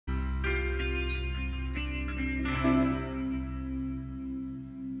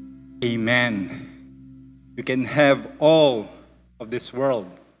Amen. You can have all of this world.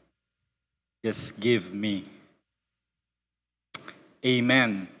 Just give me.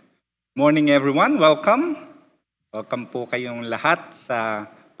 Amen. Morning everyone, welcome. Welcome po kayong lahat sa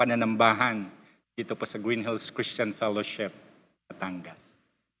pananambahan dito po sa Green Hills Christian Fellowship, Batangas.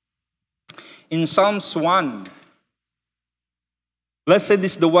 In Psalms 1, Blessed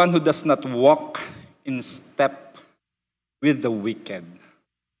is the one who does not walk in step with the wicked,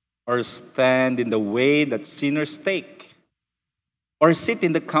 or stand in the way that sinners take, or sit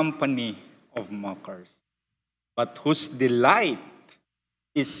in the company of mockers, but whose delight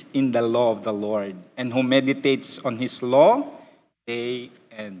is in the law of the Lord, and who meditates on his law day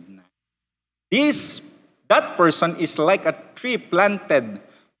and night. That person is like a tree planted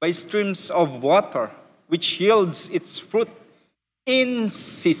by streams of water, which yields its fruit in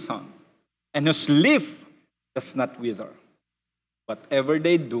season, and whose leaf does not wither. Whatever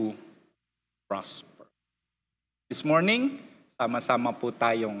they do, prosper. This morning, sama-sama po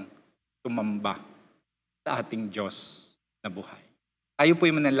tayong tumamba sa ating Diyos na buhay. Tayo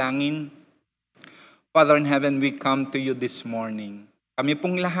po'y manalangin. Father in heaven, we come to you this morning. Kami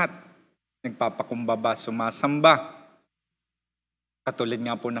pong lahat nagpapakumbaba, sumasamba. Katulad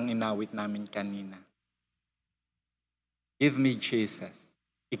nga po ng inawit namin kanina. Give me Jesus.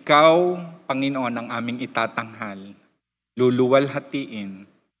 Ikaw, Panginoon, ang aming itatanghal, luluwalhatiin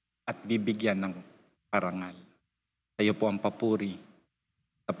at bibigyan ng parangal. Tayo po ang papuri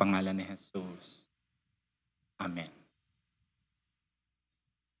sa pangalan ni Jesus. Amen.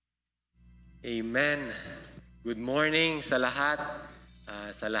 Amen. Good morning sa lahat.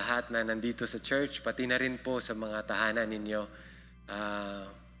 Sa lahat na nandito sa church, pati na rin po sa mga tahanan ninyo.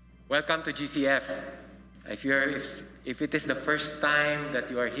 Welcome to GCF. If it is the first time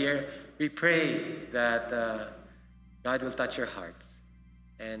that you are here, we pray that God will touch your hearts.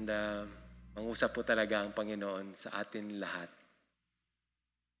 And mangusap po talaga ang Panginoon sa atin lahat.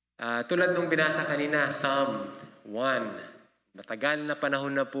 Tulad nung binasa kanina, Psalm 1. Matagal na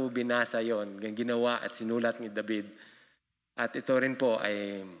panahon na po binasa yon, ginawa at sinulat ni David. At ito rin po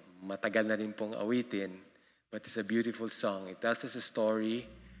ay matagal na rin pong awitin. But it's a beautiful song. It tells us a story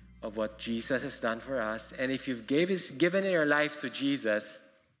of what Jesus has done for us. And if you've given your life to Jesus,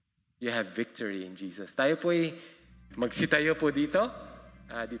 you have victory in Jesus. Tayo po ay magsitayo po dito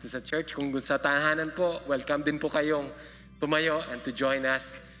sa church. Kung sa tahanan po, welcome din po kayong tumayo and to join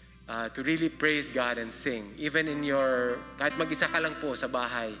us to really praise God and sing. Even in kahit mag-isa ka lang po sa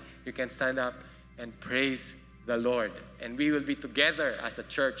bahay, you can stand up and praise the Lord. And we will be together as a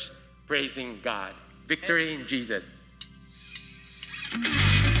church praising God. Victory in Jesus.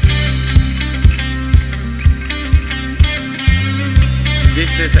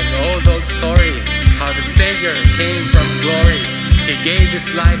 This is an old story, how the Savior came from glory. He gave his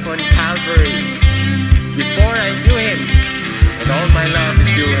life on Calvary. Before I knew him, and all my love is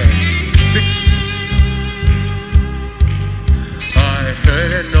due him. I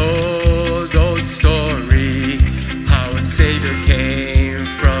heard an old story, how a Savior came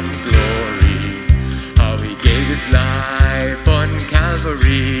from glory. How he gave his life on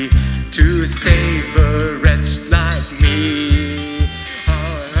Calvary to save a wretch like me.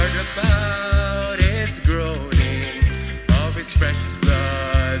 Precious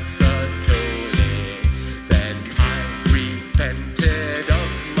blood atoning. Then I repented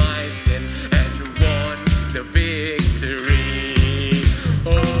of my sin and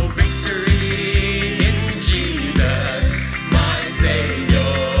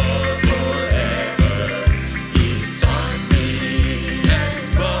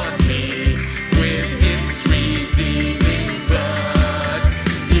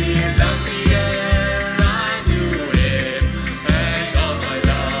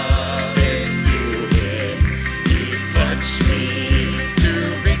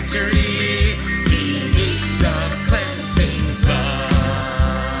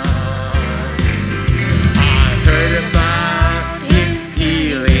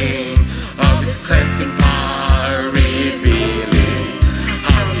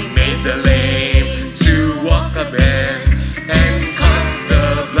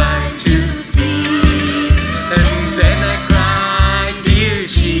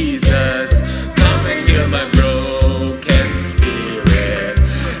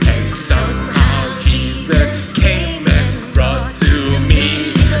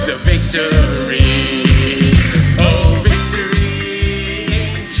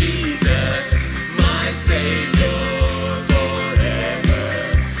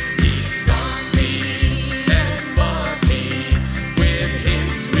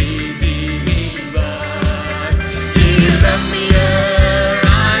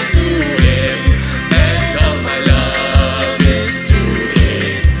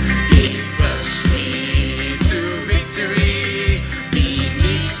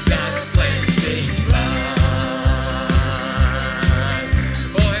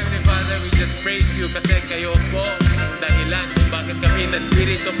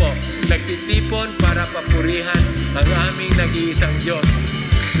nag-iisang Diyos.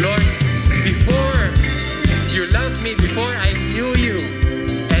 Lord, before you loved me, before I knew you,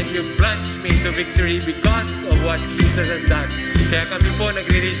 and you plunged me to victory because of what Jesus has done. Kaya kami po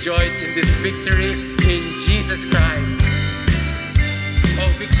nagre-rejoice in this victory in Jesus Christ. Oh,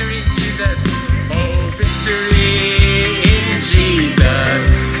 victory in Jesus. Oh, victory in Jesus,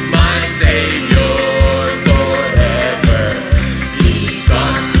 my Savior forever. He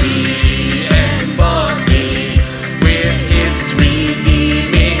sought me and bought me with His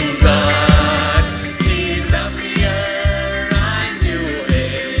redeeming blood. He loved me ere I knew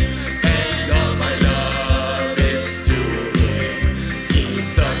Him, and all my love is to Him. He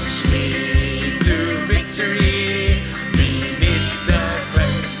touched me to victory beneath the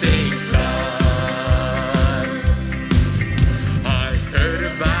cleansing blood. I heard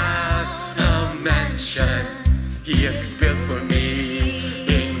about a mansion He has built for me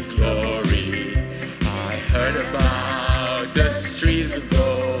in glory. I heard about the streets of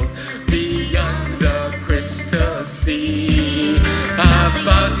gold beyond the crystal sea.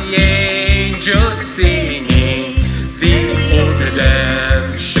 About the angels singing the old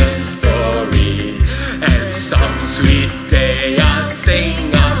redemption story. And some sweet day I'll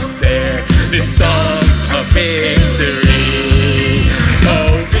sing up there this song of victory.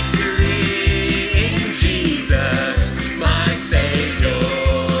 Oh, victory in Jesus, my Savior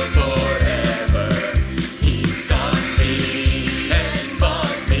forever. He sought me and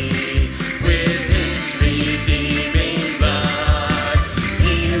bought me with His redeeming blood.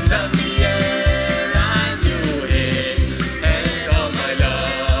 He loved me ere I knew Him, and all my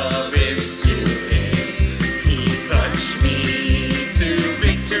love is to Him. He plunged me to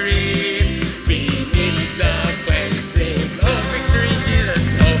victory beneath the cleansing. Oh, victory in Jesus.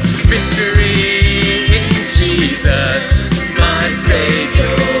 Oh, victory in Jesus, my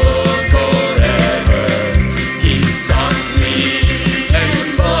Savior forever. He sought me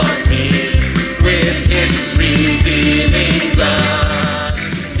and bought me with His redeeming blood.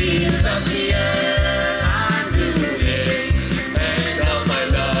 He loved me ere I knew Him, and all my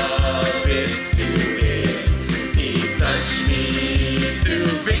love is to Him. He plunged me to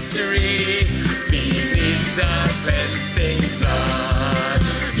victory beneath the cleansing flood.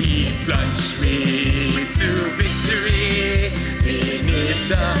 He plunged me to victory beneath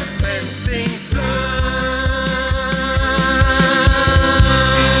the cleansing flood.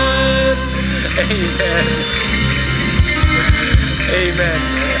 Amen. Amen.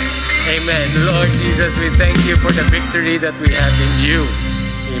 Amen. Lord Jesus, we thank you for the victory that we have in you.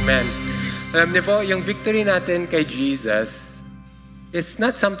 Amen. Alam niyo po, yung victory natin kay Jesus, it's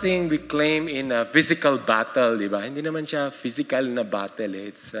not something we claim in a physical battle, di ba? Hindi naman siya physical na battle.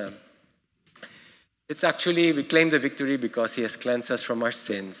 It's actually, we claim the victory because He has cleansed us from our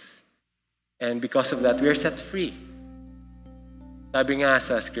sins. And because of that, we are set free. Sabi nga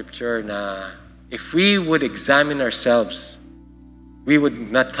sa scripture na if we would examine ourselves, we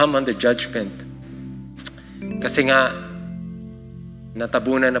would not come under judgment. Kasi nga,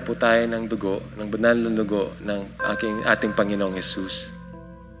 natabunan na po tayo ng dugo, ng banal na dugo ng ating Panginoong Jesus.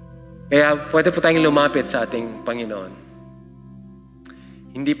 Kaya pwede po tayong lumapit sa ating Panginoon.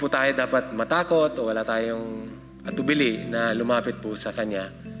 Hindi po tayo dapat matakot o wala tayong atubili na lumapit po sa Kanya.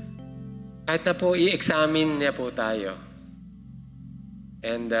 Kahit na po i-examine niya po tayo.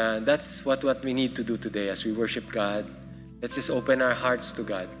 And that's what we need to do today as we worship God. Let's just open our hearts to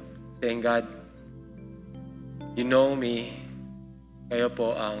God. Saying, God, you know me. Kayo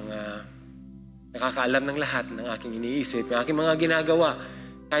po ang nakakaalam ng lahat ng aking iniisip, ng aking mga ginagawa.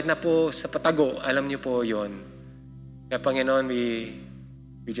 Kahit na po sa patago, alam niyo po yon. Kaya Panginoon, we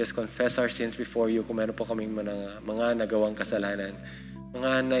just confess our sins before you kung meron po kaming mga nagawang kasalanan,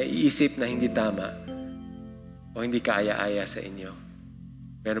 mga naiisip na hindi tama o hindi kaaya-aya sa inyo.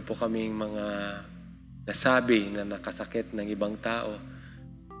 Meron po kaming mga nasabi na nakasakit ng ibang tao.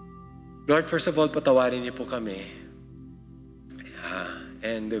 Lord, first of all, patawarin niyo po kami.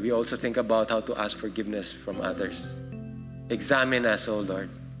 And we also think about how to ask forgiveness from others. Examine us, O Lord.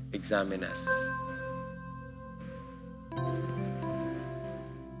 Examine us.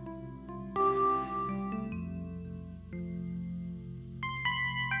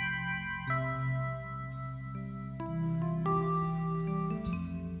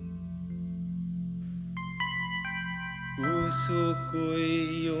 Puso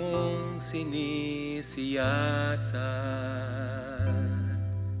ko'y iyong sinisiyasan,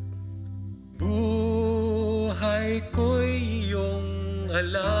 buhay ko'y iyong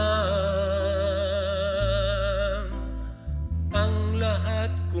alam, ang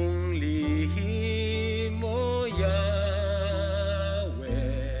lahat kong lihim mo, Yahweh,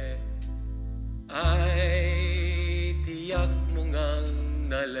 ay tiyak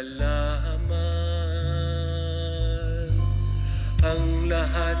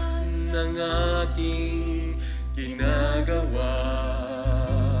lahat ng aking ginagawa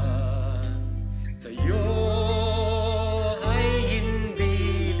sa'yo ay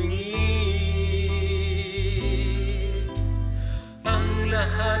hindi lingid. Ang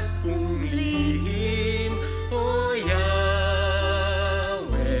lahat kong lihim, O Yahweh,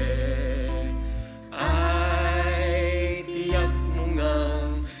 ay tiyak mo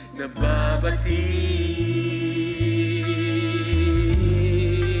ngang nababati.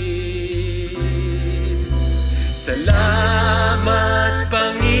 Salamat,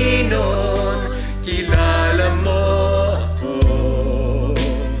 Panginoon, kilala mo ako.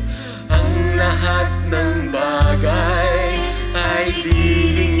 Ang lahat ng bagay ay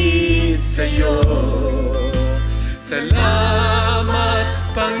dilingid sa'yo.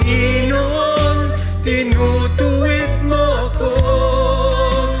 Salamat, Panginoon, tinutuwid mo ako.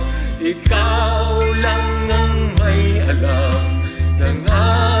 Ikaw lang ang may alam ng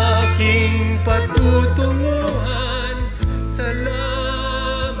aking patutunguhan.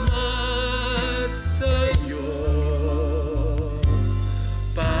 Salamat sa'yo,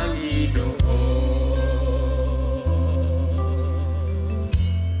 Panginoon.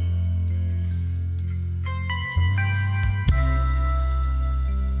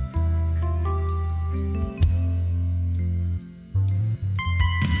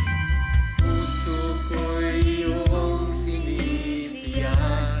 Puso ko'y iyong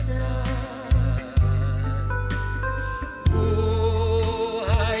sinisiyasat.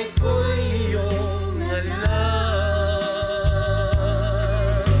 Buhay ko'y iyong alam.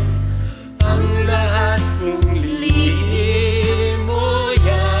 Ang lahat kong lihim, O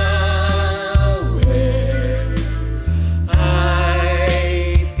Yahweh,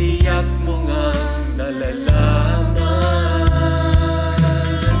 ay tiyak mo ngang nalalaman.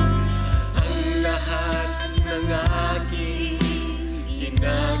 Ang lahat ng aking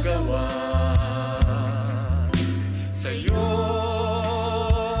ginagawa sa'yo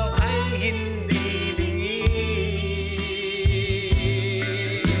ay hindi lingid.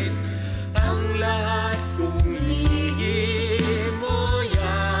 Ang lahat kong lihim, O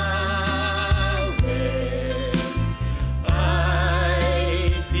Yahweh,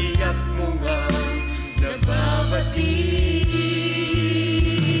 ay tiyak mo ngang nababati.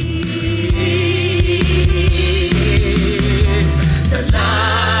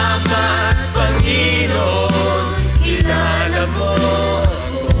 Salamat, Panginoon, kilala mo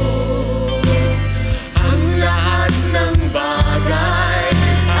ako. Ang lahat ng bagay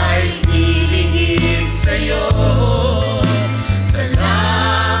ay nilingid sa'yo.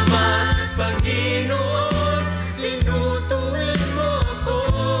 Salamat, Panginoon, tinutuwid mo ako.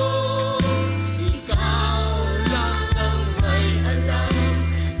 Ikaw lang ang may alam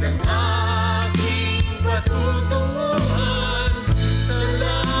ng aking patutunguhan.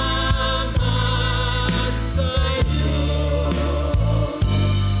 Salamat sa'yo,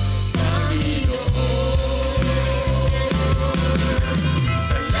 Panginoon.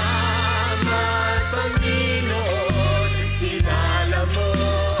 Salamat, Panginoon, kilala mo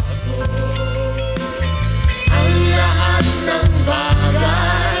ako. Ang lahat ng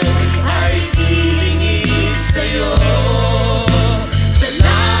bagay ay dilingid sa'yo.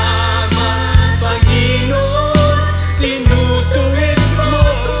 Salamat, Panginoon, tinutuwid mo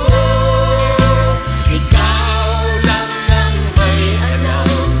ako. Ikaw lang ang may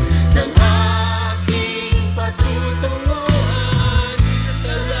alam ng aking patutunguhan.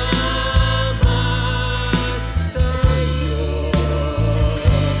 Salamat sa'yo,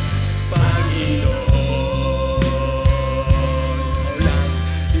 Panginoon.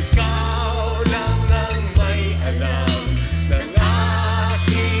 Ikaw lang ang may alam ng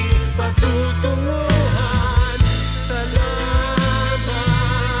aking patutunguhan. Salamat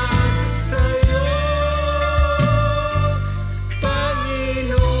sa'yo,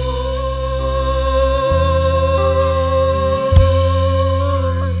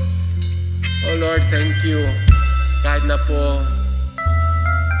 Panginoon. Oh Lord, thank you. Kahit na po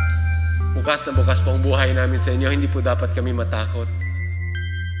bukas na bukas po ang buhay namin sa inyo, hindi po dapat kami matakot.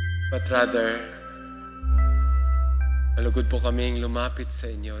 But rather, malugod po kaming lumapit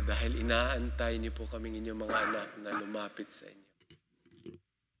sa inyo dahil inaantay niyo po kaming inyong mga anak na lumapit sa inyo.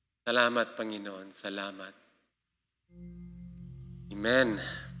 Salamat, Panginoon. Salamat. Amen.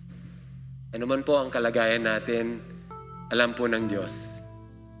 Ano man po ang kalagayan natin, alam po ng Diyos.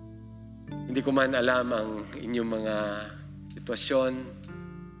 Hindi ko man alam ang inyong mga sitwasyon,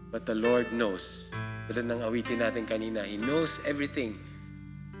 but the Lord knows. Tulad ng awitin natin kanina, He knows everything.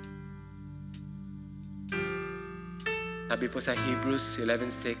 Sabi po sa Hebrews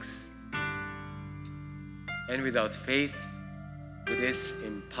 11:6, and without faith, it is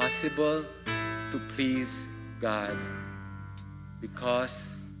impossible to please God,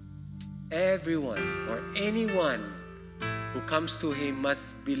 because everyone or anyone who comes to Him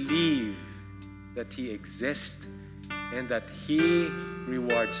must believe that He exists and that He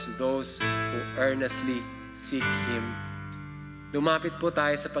rewards those who earnestly seek Him. Lumapit po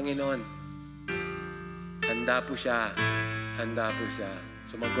tayo sa Panginoon. Handa po siya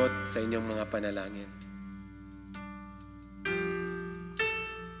sumagot sa inyong mga panalangin.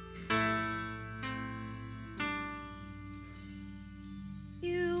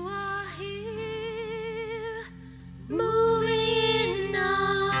 You are here, moving in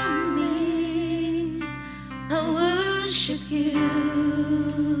our midst. I worship you.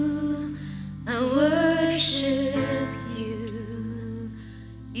 I worship you.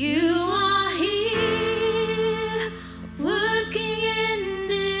 You are here, working in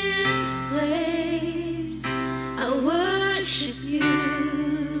this place. I worship you.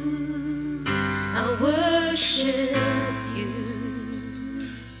 I worship you.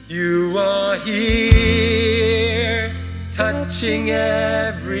 You are here, touching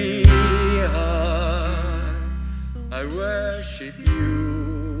every heart. I worship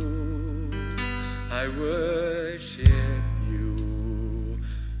you. I worship you.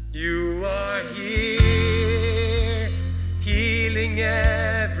 You are here, healing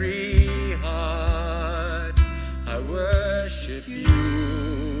every heart. I worship you.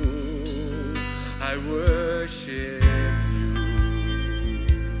 I worship you.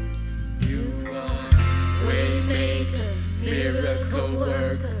 You are waymaker, miracle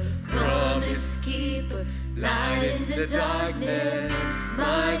worker, promise keeper, light in the darkness.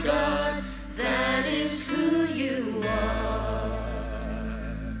 My God, that is who you are.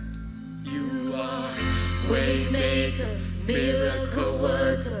 You are waymaker, miracle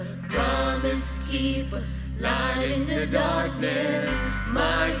worker, promise keeper, light in the darkness.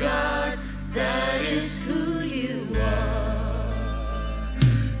 My God, that is who you are.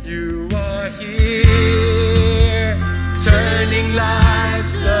 You are here, turning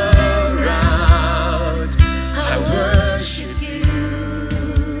lives around. I worship you.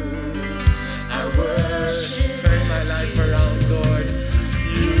 I worship. Turn my life around, Lord.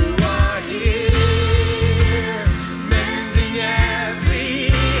 You are here, mending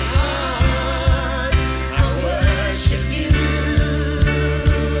every heart. I worship you.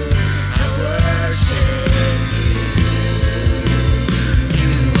 I worship you.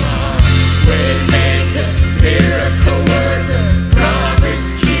 You are waymaker, miracle worker,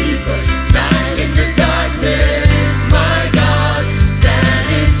 promise keeper, light in the darkness. My God, that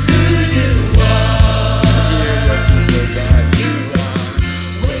is who you are. You are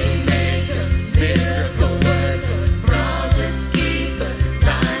waymaker, miracle worker, promise keeper,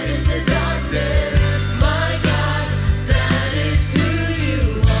 light in the darkness. My God, that is who you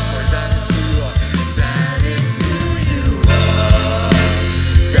are. That is who you are.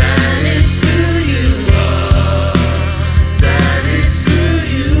 That is who you are. That is who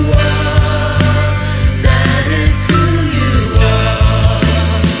you are. That is who you are.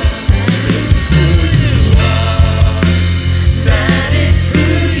 That is who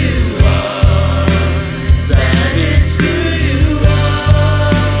you are. That is who you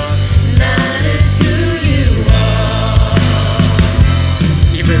are. That is who you are.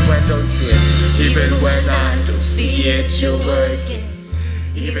 Even when I don't see it, even when I don't see it, you're working.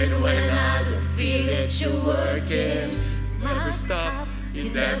 Even when I don't feel it, you're working. You never stop, you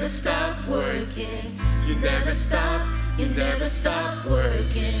never stop working. You never stop, you never stop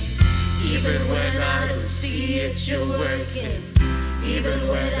working. Even when I don't see it, you're working. Even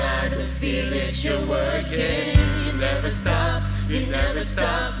when I don't feel it, you're working. You never stop, you never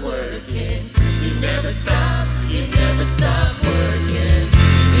stop working. You never stop, you never stop working.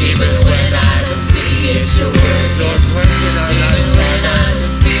 Even when I don't see it, you're working. Even when I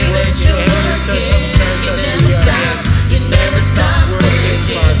don't feel it, you're working. You never stop, you never stop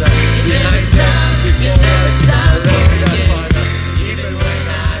working. You never stop, you never stop working. Even when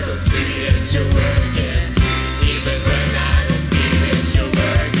I don't see it, you're working. Even when I don't feel it, you're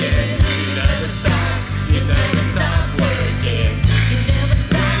working. You never stop, you never stop working. You never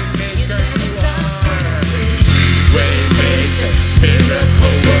stop, you never stop working. Waymaker,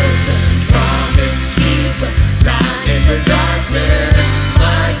 miracle worker, promise keeper, light in the darkness.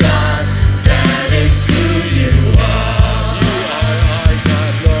 My God, that is who you are. You are our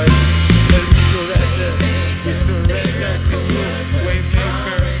God, Lord. And we surrender to you.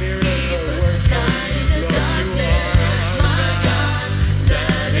 Waymaker, miracle worker, Lord, you are. My God,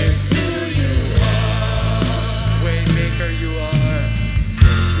 that is who you are. Waymaker, you are.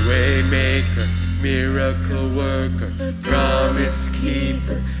 Waymaker, miracle worker, promise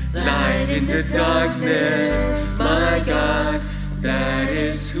keeper, light in the darkness. My God, that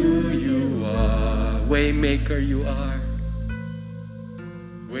is who you are. Waymaker you are.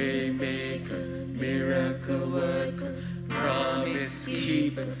 Waymaker, miracle worker, promise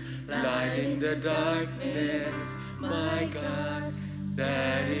keeper, light in the darkness. My God,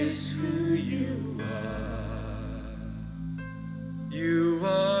 that is who you are. You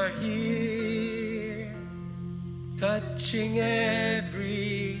are here, touching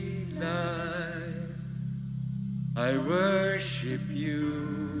every life. I worship you.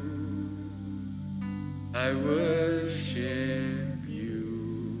 I worship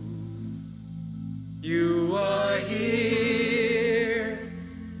you. You are here,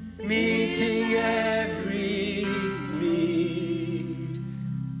 meeting every need.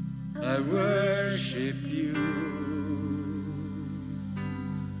 I worship you.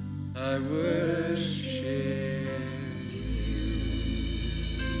 I worship you.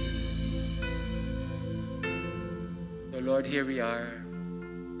 So Lord, here we are.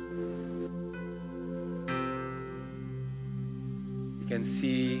 You can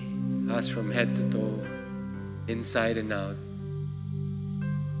see us from head to toe, inside and out.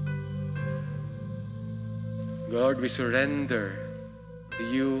 Lord, we surrender to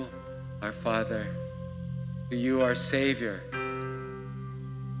you, our Father, to you, our Savior,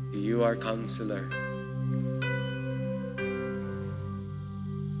 to you, our Counselor.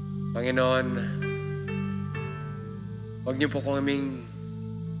 Panginoon, huwag niyo po kaming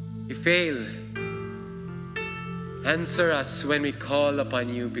i-fail. Answer us when we call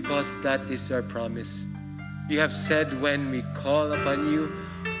upon you, because that is your promise. You have said when we call upon you,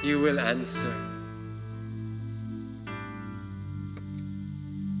 you will answer.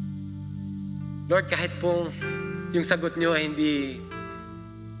 Lord, kahit po yung sagot niyo ay hindi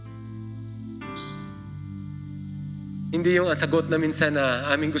yung sagot na minsan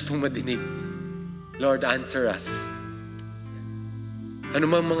na aming gustong madinig. Lord, answer us. Ano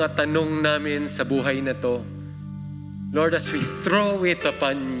mang mga tanong namin sa buhay na to, Lord, as we throw it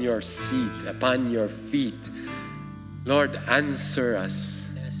upon your seat, upon your feet, Lord, answer us.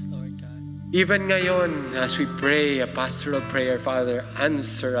 Yes, Lord God. Even ngayon, as we pray a pastoral prayer, Father,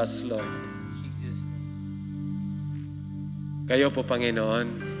 answer us, Lord. In Jesus' name. Kayo po, Panginoon,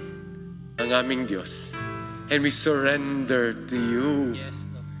 ang aming Diyos. And we surrender to you.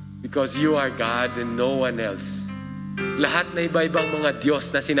 Yes, Lord. Because you are God and no one else. Lahat na iba-ibang mga Diyos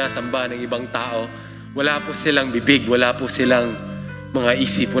na sinasamba ng ibang tao, wala po silang bibig, wala po silang mga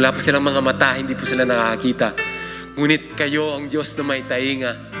isip, wala po silang mga mata, hindi po sila nakakita. Ngunit kayo ang Diyos na may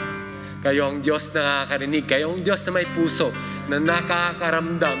tainga. Kayo ang Diyos na nakakarinig. Kayo ang Diyos na may puso, na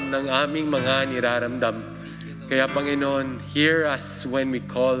nakakaramdam ng aming mga niraramdam. Kaya Panginoon, hear us when we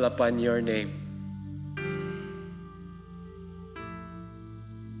call upon your name.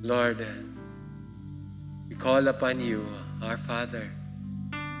 Lord, we call upon you, our Father,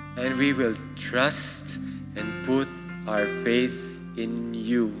 and we will trust and put our faith in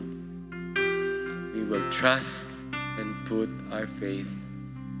you. We will trust and put our faith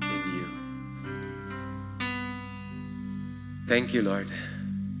in you. Thank you, Lord.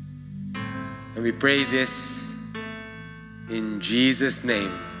 And we pray this in Jesus'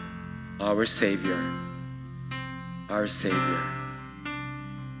 name, our Savior. Our Savior.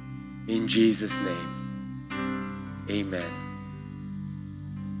 In Jesus' name. Amen.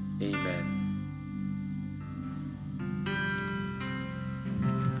 Amen.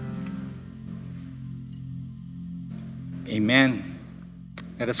 Amen.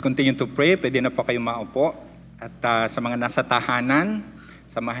 Let us continue to pray. Pwede na po kayo maupo. At sa mga nasa tahanan,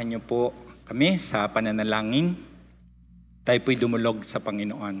 samahan niyo po kami sa pananalangin. Tayo po'y dumulog sa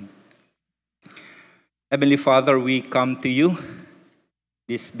Panginoon. Heavenly Father, we come to you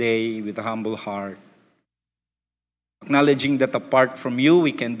this day with a humble heart. Acknowledging that apart from you,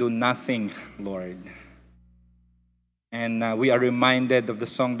 we can do nothing, Lord. And we are reminded of the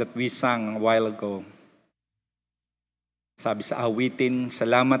song that we sang a while ago. Sabi sa awitin,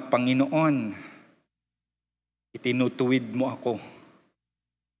 salamat Panginoon, itinutuwid mo ako.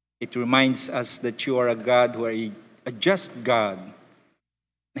 It reminds us that you are a God who are a just God,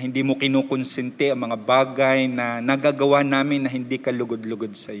 na hindi mo kinukonsente ang mga bagay na nagagawa namin na hindi ka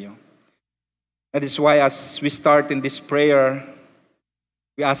lugod-lugod sa iyo. That is why as we start in this prayer,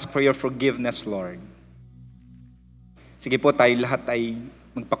 we ask for your forgiveness, Lord. Sige po, tayo lahat ay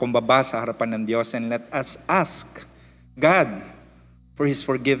magpakumbaba sa harapan ng Diyos and let us ask God for His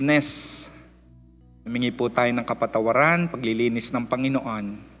forgiveness. Humingi po tayo ng kapatawaran, paglilinis ng Panginoon.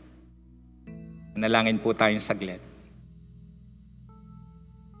 Manalangin po tayong saglit.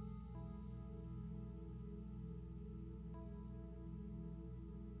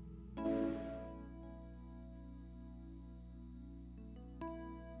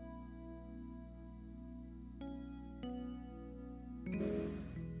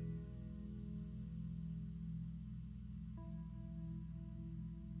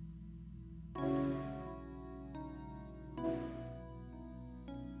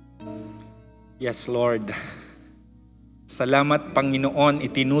 Yes, Lord. Salamat, Panginoon,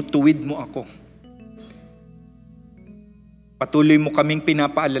 itinutuwid mo ako. Patuloy mo kaming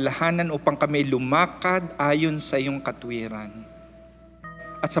pinapaalalahanan upang kami lumakad ayon sa iyong katwiran.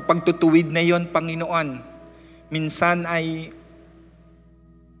 At sa pagtutuwid na iyon, Panginoon, minsan ay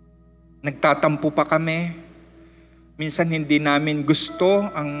nagtatampo pa kami. Minsan hindi namin gusto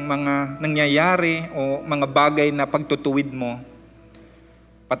ang mga nangyayari o mga bagay na pagtutuwid mo.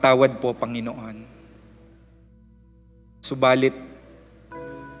 Patawad po, Panginoon. Subalit,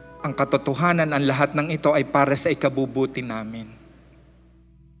 ang katotohanan, ang lahat ng ito ay para sa ikabubuti namin.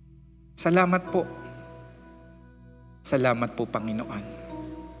 Salamat po. Salamat po, Panginoon.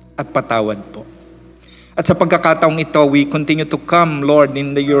 At patawad po. At sa pagkakataong ito, we continue to come, Lord,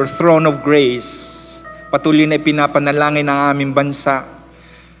 in your throne of grace. Patuloy na ipinapanalangin ang aming bansa.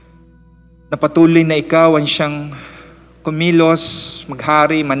 Na patuloy na ikaw ang siyang kumilos,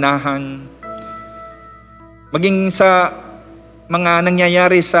 maghari, manahan. Maging sa mga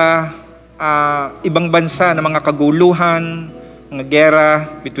nangyayari sa ibang bansa na mga kaguluhan, mga gera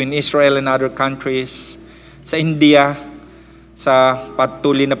between Israel and other countries, sa India, sa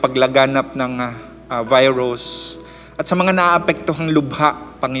patuloy na paglaganap ng virus, at sa mga naaapektuhang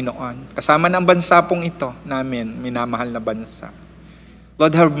lubha, Panginoon. Kasama ng bansa pong ito namin, minamahal na bansa.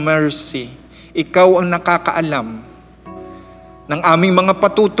 Lord, have mercy. Ikaw ang nakakaalam ng aming mga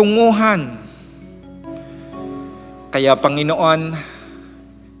patutunguhan. Kaya, Panginoon,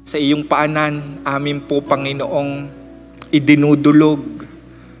 sa iyong paanan, amin po, Panginoong, idinudulog,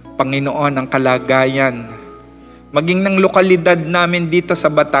 Panginoon, ang kalagayan. Maging ng lokalidad namin dito sa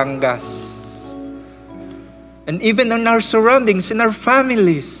Batangas. And even in our surroundings, in our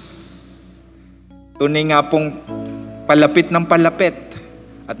families. Tunay nga pong palapit ng palapit.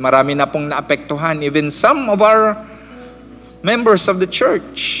 At marami na pong naapektuhan. Even some of our members of the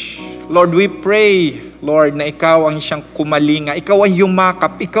church. Lord, we pray, Lord, na ikaw ang siyang kumalinga. Ikaw ang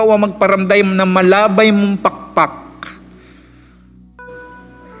yumakap. Ikaw ang magparamdam ng malabay mong pakpak.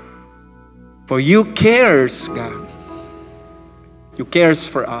 For you cares, God. You cares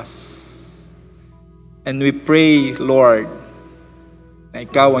for us. And we pray, Lord, na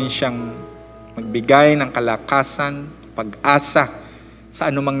ikaw ang siyang magbigay ng kalakasan, pag-asa sa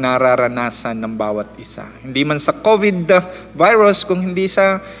anumang nararanasan ng bawat isa. Hindi man sa COVID virus, kung hindi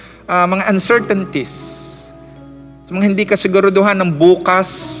sa mga uncertainties, sa mga hindi kasiguraduhan ng bukas,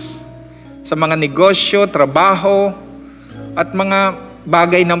 sa mga negosyo, trabaho, at mga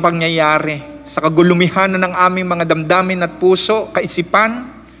bagay ng pangyayari, sa kagulumihan ng aming mga damdamin at puso,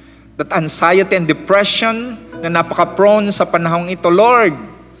 kaisipan, that anxiety and depression na napaka-prone sa panahong ito. Lord,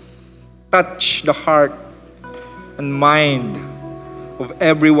 touch the heart and mind of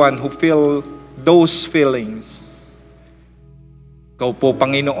everyone who feel those feelings. Ikaw po,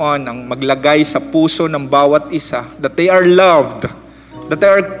 Panginoon, ang maglagay sa puso ng bawat isa that they are loved, that they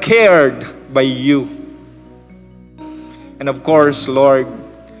are cared by you. And of course, Lord,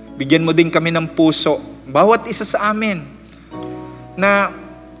 bigyan mo din kami ng puso, bawat isa sa amin, na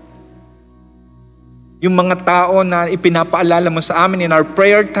yung mga tao na ipinapaalala mo sa amin in our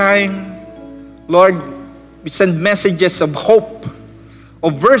prayer time, Lord, we send messages of hope,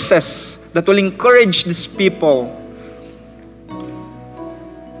 of verses that will encourage these people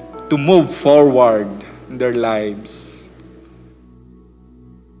to move forward in their lives.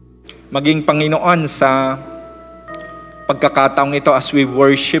 Maging Panginoon sa pagkakataong ito as we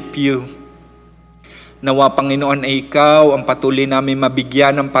worship you, nawa Panginoon ay ikaw ang patuloy namin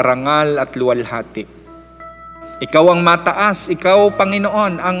mabigyan ng parangal at luwalhati. Ikaw ang mataas, ikaw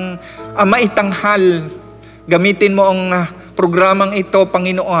Panginoon ang maitanghal. Gamitin mo ang programang ito,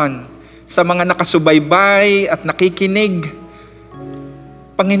 Panginoon, sa mga nakasubaybay at nakikinig.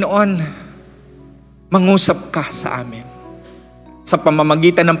 Panginoon, mangusap ka sa amin. Sa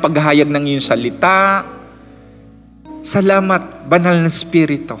pamamagitan ng paghahayag ng iyong salita, salamat, Banal na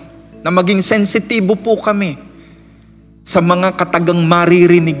Espiritu, na maging sensitibo po kami sa mga katagang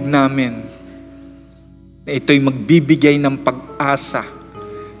maririnig namin. Na ito'y magbibigay ng pag-asa,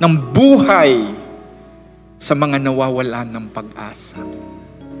 ng buhay sa mga nawawalan ng pag-asa.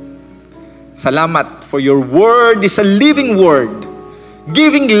 Salamat for your word is a living word,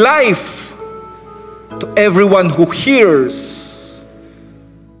 giving life to everyone who hears.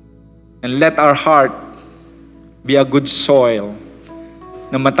 And let our heart be a good soil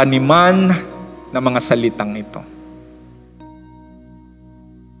na mataniman ng mga salitang ito.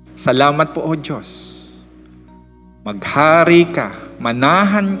 Salamat po, O Diyos. Maghari ka,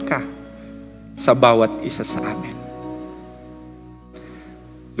 manahan ka sa bawat isa sa amin.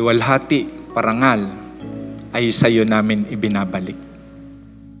 Luwalhati, parangal ay sa iyo namin ibinabalik.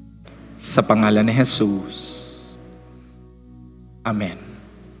 Sa pangalan ni Jesus. Amen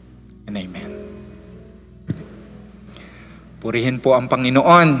and amen. Purihin po ang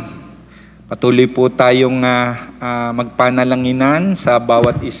Panginoon. Patuloy po tayong magpanalanginan sa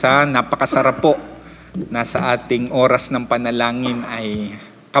bawat isa. Napakasarap po na sa ating oras ng panalangin ay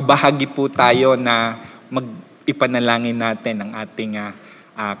kabahagi po tayo na ipanalangin natin ang ating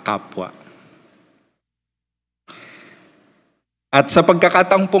kapwa. At sa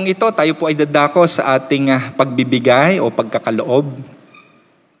pagkakataong pong ito, tayo po ay dadako sa ating pagbibigay o pagkakaloob.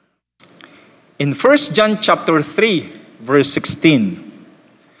 In 1 John chapter 3, verse 16.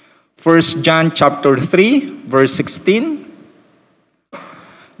 1 John chapter 3, verse 16.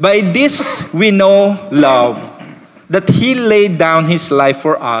 By this we know love, that He laid down His life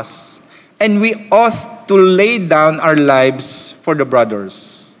for us, and we ought to lay down our lives for the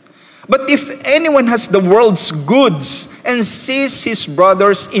brothers. But if anyone has the world's goods and sees his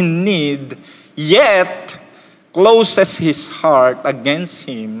brothers in need, yet closes his heart against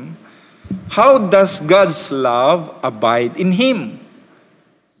him, how does God's love abide in him?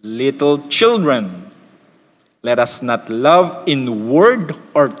 Little children, let us not love in word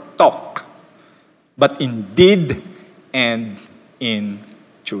or talk, but in deed and in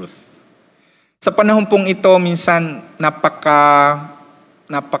truth. Sa panahon pong ito, minsan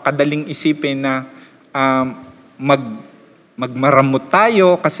napakadaling isipin na magmaramot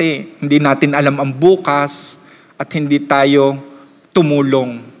tayo kasi hindi natin alam ang bukas at hindi tayo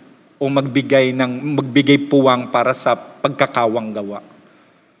tumulong o magbigay puwang para sa pagkakawang gawa.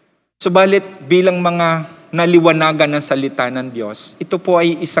 Subalit bilang mga naliwanagan ng salita ng Diyos, ito po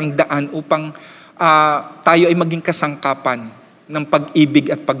ay isang daan upang tayo ay maging kasangkapan ng pag-ibig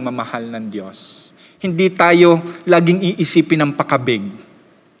at pagmamahal ng Diyos. Hindi tayo laging iisipin ng pakabig.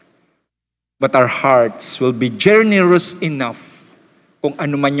 But our hearts will be generous enough kung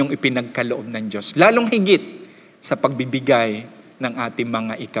ano man yung ipinagkaloob ng Diyos. Lalong higit sa pagbibigay ng ating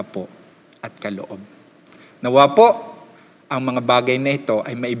mga ikapo at kaloob. Nawa po, ang mga bagay na ito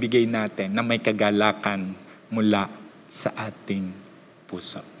ay maibigay natin na may kagalakan mula sa ating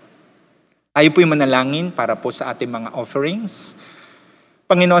puso. Tayo po'y manalangin para po sa ating mga offerings.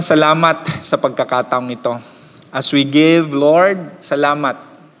 Panginoon, salamat sa pagkakataong ito. As we give, Lord,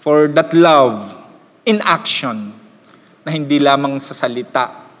 salamat for that love in action na hindi lamang sa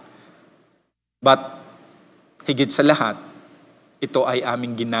salita, but higit sa lahat, ito ay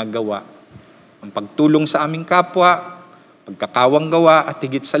aming ginagawa. Ang pagtulong sa aming kapwa, pagkakawang gawa, at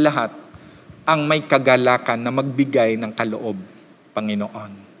higit sa lahat, ang may kagalakan na magbigay ng kaloob,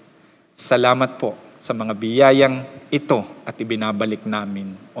 Panginoon. Salamat po sa mga biyayang ito at ibinabalik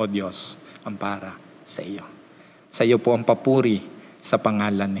namin, O Diyos, ang para sa iyo. Sa iyo po ang papuri sa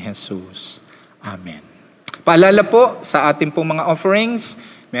pangalan ni Jesus. Amen. Paalala po sa ating pong mga offerings,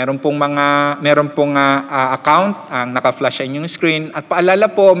 meron pong account ang naka-flash sa inyong screen. At paalala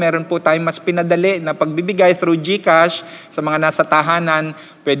po, meron po tayong mas pinadali na pagbibigay through GCash sa mga nasa tahanan.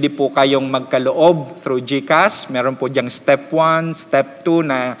 Pwede po kayong magkaloob through GCash. Meron po diyang step 1, step 2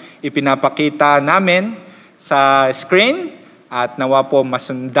 na ipinapakita namin sa screen. At nawa po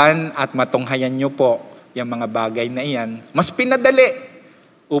masundan at matunghayan nyo po yung mga bagay na iyan, mas pinadali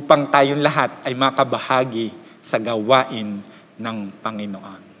upang tayong lahat ay makabahagi sa gawain ng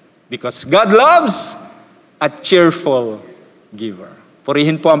Panginoon. Because God loves a cheerful giver.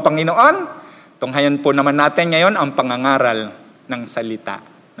 Purihin po ang Panginoon. Tunghayan po naman natin ngayon ang pangangaral ng salita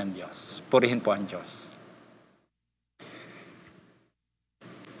ng Diyos. Purihin po ang Diyos.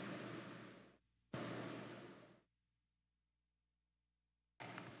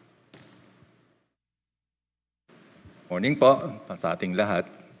 Morning po sa ating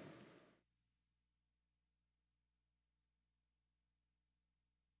lahat.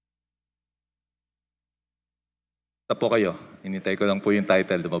 Po kayo. Hinintay ko lang po yung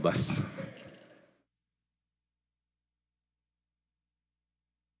title lumabas.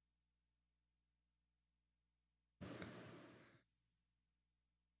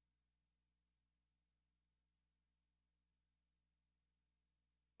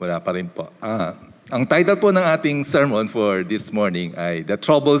 Wala pa rin po. Ang title po ng ating sermon for this morning ay The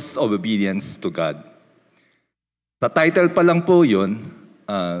Troubles of Obedience to God. Sa title pa lang po yun,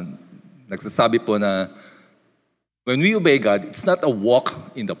 nagsasabi po na when we obey God, it's not a walk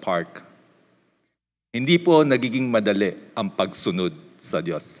in the park. Hindi po nagiging madali ang pagsunod sa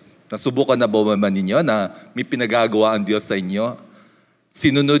Diyos. Nasubukan na ba man ninyo na may pinagagawa ang Diyos sa inyo?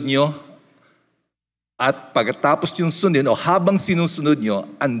 Sinunod nyo? At pagkatapos yung sunod, o habang sinusunod nyo,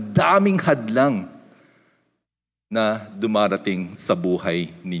 ang daming hadlang na dumarating sa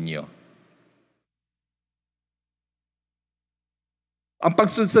buhay ninyo. Ang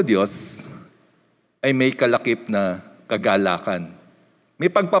pagsunod sa Diyos ay may kalakip na kagalakan. May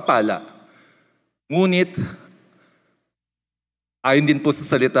pagpapala. Ngunit, ayon din po sa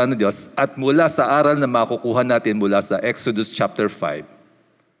salita ng Diyos at mula sa aral na makukuha natin mula sa Exodus chapter 5,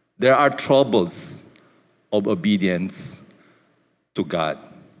 there are troubles of obedience to God.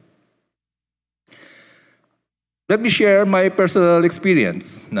 Let me share my personal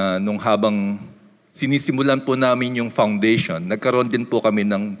experience na nung habang sinisimulan po namin yung foundation, nagkaroon din po kami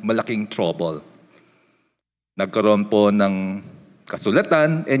ng malaking trouble. Nagkaroon po ng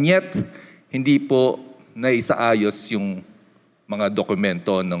kasulatan and yet hindi po naisaayos yung mga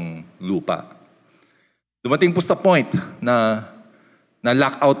dokumento ng lupa. Dumating po sa point na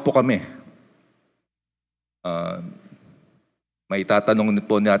na-lockout po kami. May tatanong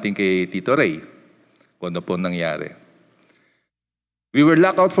po natin kay Tito Ray kung ano po nangyari. We were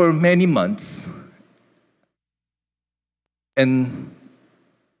locked out for many months and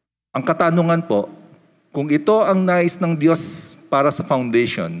ang katanungan po, kung ito ang nais ng Diyos para sa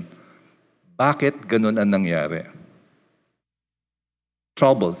foundation, bakit ganun ang nangyari?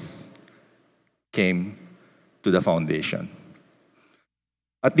 Troubles came to the foundation.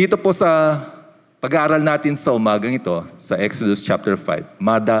 At dito po sa pag-aaral natin sa umagang ito, sa Exodus chapter 5,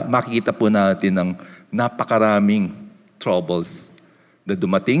 makikita po natin ang napakaraming troubles na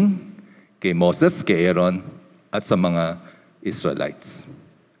dumating kay Moses, kay Aaron, at sa mga Israelites.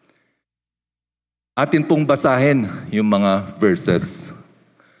 Atin pong basahin yung mga verses.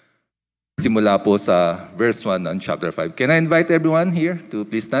 Simula po sa verse 1 ng chapter 5. Can I invite everyone here to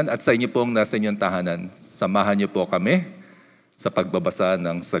please stand? At sa inyo pong nasa inyong tahanan, samahan niyo po kami sa pagbabasa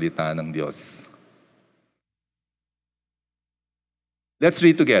ng salita ng Diyos. Let's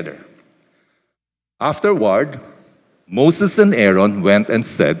read together. Afterward, Moses and Aaron went and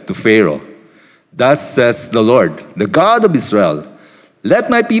said to Pharaoh, "Thus says the Lord, the God of Israel, let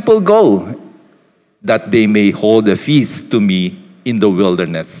my people go, that they may hold a feast to me in the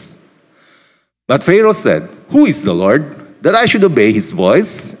wilderness." But Pharaoh said, "Who is the Lord, that I should obey his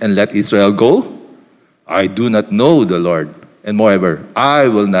voice and let Israel go? I do not know the Lord, and moreover, I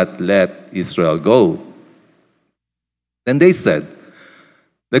will not let Israel go." Then they said,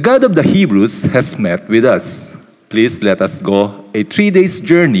 "The God of the Hebrews has met with us. Please let us go a 3 days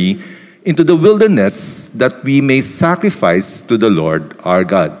journey into the wilderness, that we may sacrifice to the Lord our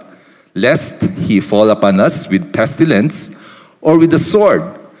God, lest he fall upon us with pestilence or with the sword."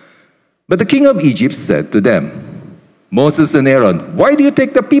 But the king of Egypt said to them, "Moses and Aaron, why do you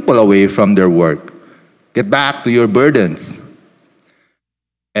take the people away from their work? Get back to your burdens."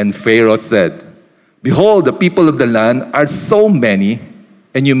 And Pharaoh said, "Behold, the people of the land are so many,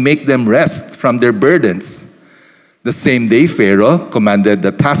 and you make them rest from their burdens." The same day Pharaoh commanded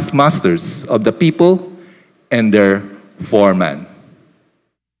the taskmasters of the people and their foreman,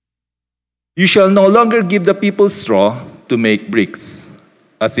 "You shall no longer give the people straw to make bricks,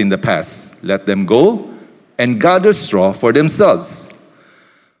 as in the past. Let them go and gather straw for themselves.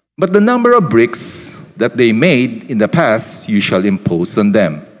 But the number of bricks that they made in the past you shall impose on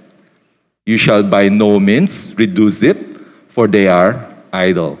them. You shall by no means reduce it, for they are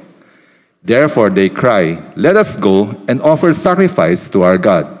idle." Therefore they cry, "Let us go and offer sacrifice to our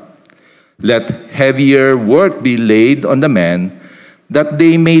God. Let heavier work be laid on the men, that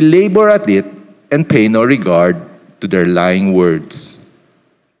they may labor at it and pay no regard to their lying words."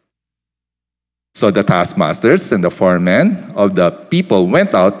 So the taskmasters and the foremen of the people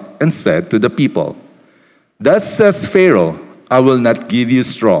went out and said to the people, "Thus says Pharaoh, I will not give you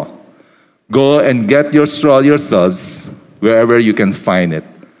straw. Go and get your straw yourselves wherever you can find it.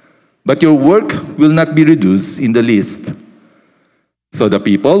 But your work will not be reduced in the least." So the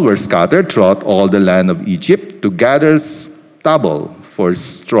people were scattered throughout all the land of Egypt to gather stubble for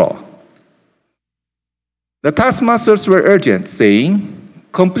straw. The taskmasters were urgent, saying,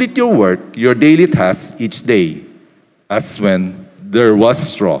 "Complete your work, your daily tasks each day, as when there was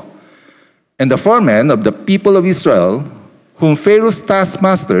straw." And the foremen of the people of Israel, whom Pharaoh's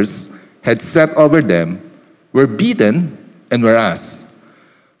taskmasters had set over them, were beaten and were asked,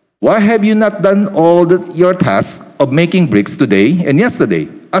 "Why have you not done all your tasks of making bricks today and yesterday,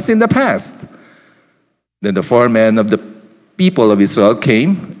 as in the past?" Then the foremen of the people of Israel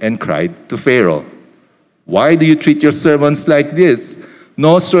came and cried to Pharaoh, "Why do you treat your servants like this?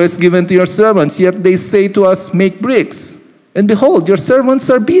 No straw is given to your servants, yet they say to us, 'Make bricks.' And behold, your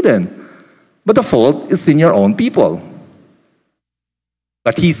servants are beaten. But the fault is in your own people."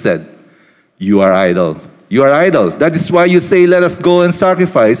 But he said, "You are idle. You are idle. That is why you say, 'Let us go and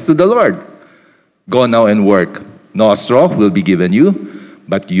sacrifice to the Lord.' Go now and work. No straw will be given you,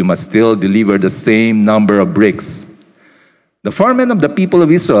 but you must still deliver the same number of bricks." The foremen of the people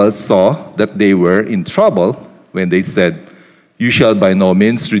of Israel saw that they were in trouble when they said, "You shall by no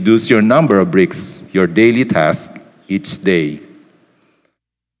means reduce your number of bricks, your daily task each day."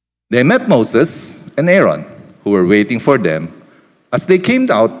 They met Moses and Aaron, who were waiting for them as they came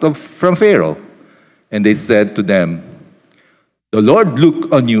out from Pharaoh. And they said to them, "The Lord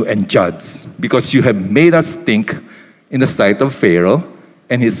look on you and judge, because you have made us think in the sight of Pharaoh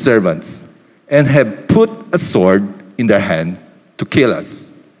and his servants, and have put a sword in their hand to kill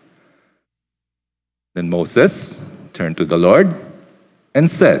us." Then Moses turned to the Lord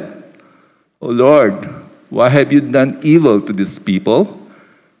and said, "O Lord, why have you done evil to this people?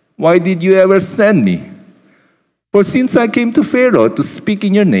 Why did you ever send me? For since I came to Pharaoh to speak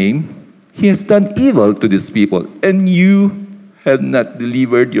in your name, he has done evil to this people, and you have not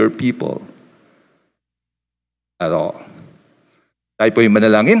delivered your people at all." Tayo po yung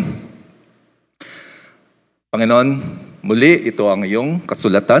manalangin. Panginoon, muli ito ang iyong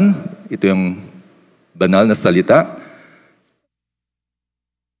kasulatan, ito yung banal na salita.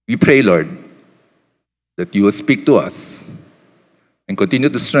 We pray, Lord, that you will speak to us and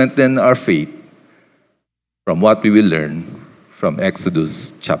continue to strengthen our faith from what we will learn from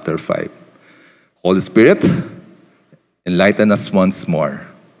Exodus chapter 5. Holy Spirit, enlighten us once more.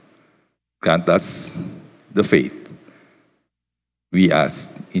 Grant us the faith. We ask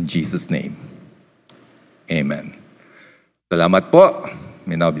in Jesus' name. Amen. Salamat po.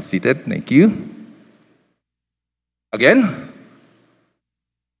 May now be seated. Thank you. Again,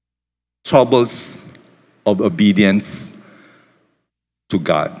 troubles of obedience to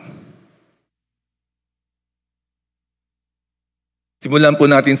God. Simulan po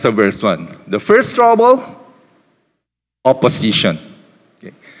natin sa verse 1. The first trouble, opposition.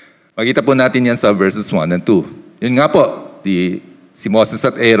 Okay. Makita po natin yan sa verses 1 and 2. Yun nga po, si Moses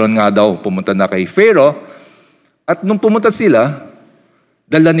at Aaron nga daw pumunta na kay Pharaoh, at nung pumunta sila,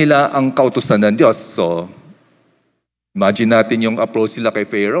 dala nila ang kautusan ng Diyos. So, imagine natin yung approach sila kay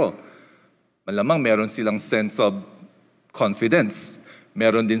Pharaoh. Malamang meron silang sense of confidence.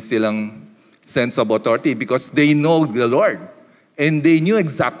 Meron din silang sense of authority because they know the Lord. And they knew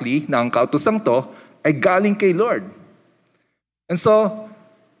exactly na ang kautusang to ay galing kay Lord. And so,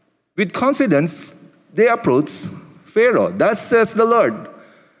 with confidence, they approach Pharaoh. Thus says the Lord,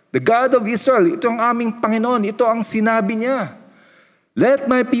 the God of Israel, ito ang aming Panginoon, ito ang sinabi niya. Let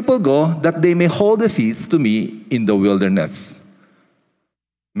my people go that they may hold a feast to me in the wilderness.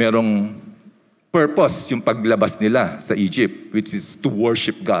 Merong purpose yung paglabas nila sa Egypt, which is to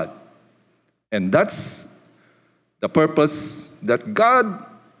worship God. And that's the purpose that God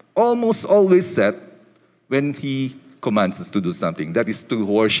almost always set when He commands us to do something. That is to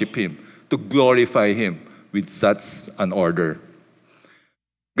worship Him, to glorify Him with such an order.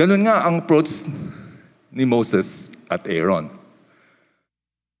 Ganun nga ang approach ni Moses at Aaron.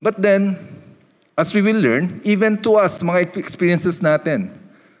 But then, as we will learn, even to us, mga experiences natin,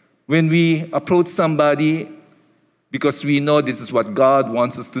 when we approach somebody because we know this is what God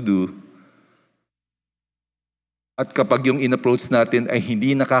wants us to do, at kapag yung in-approach natin ay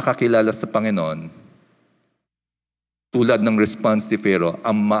hindi nakakakilala sa Panginoon, tulad ng response ni Pharaoh,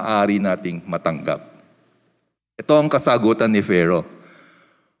 ang maari nating matanggap. Ito ang kasagutan ni Pharaoh.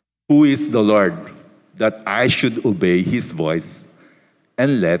 Who is the Lord that I should obey His voice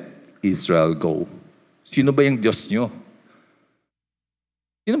and let Israel go? Sino ba yung Diyos nyo?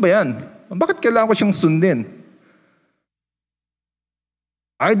 Sino ba yan? Bakit kailangan ko siyang sundin?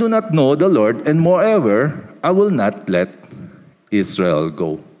 I do not know the Lord, and moreover, I will not let Israel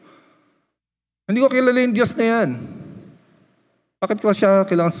go. Hindi ko kilala yung Diyos na yan. Bakit ko siya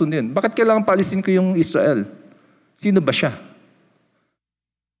kailangan sundin? Bakit kailangan palisin ko yung Israel? Sino ba siya?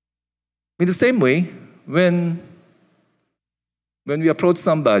 In the same way, when we approach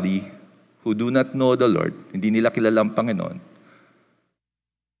somebody who do not know the Lord, hindi nila kilala ang Panginoon,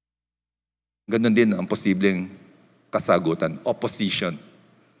 ganun din ang posibleng kasagutan, opposition.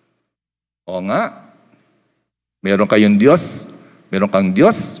 O nga, meron kayong Diyos, meron kang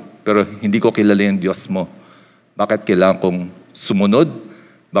Diyos, pero hindi ko kilala yung Diyos mo. Bakit kailangan kong sumunod?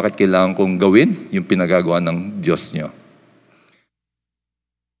 Bakit kailangan kong gawin yung pinagagawa ng Diyos niyo?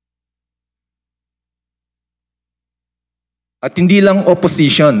 At hindi lang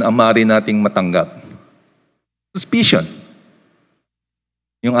opposition ang maaari nating matanggap. Suspicion.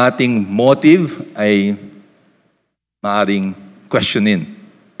 Yung ating motive ay maaring questionin,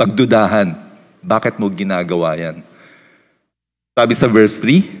 pagdudahan. Bakit mo ginagawa yan? Sabi sa verse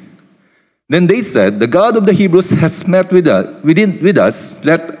 3, then they said, the God of the Hebrews has met with us.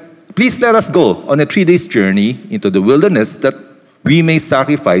 Please let us go on a 3 days journey into the wilderness that we may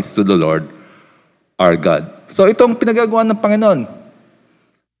sacrifice to the Lord our God. So itong pinagagawa ng Panginoon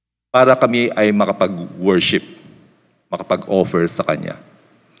para kami ay makapag-worship, makapag-offer sa Kanya.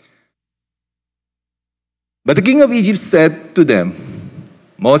 But the king of Egypt said to them,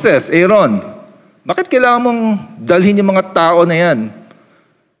 Moses, Aaron, bakit kailangan mong dalhin yung mga tao na yan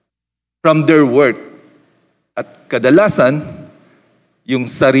from their work? At kadalasan, yung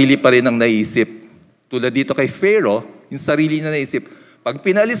sarili pa rin ang naisip. Tulad dito kay Pharaoh, yung sarili na naisip. Pag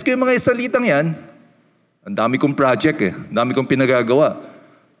pinalis ko yung mga Israelitang yan, ang dami kong project ang dami kong pinagagawa.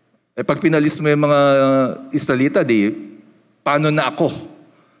 Pag pinalis mo yung mga Israelita, paano na ako?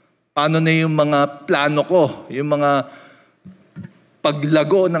 Paano na yung mga plano ko, yung mga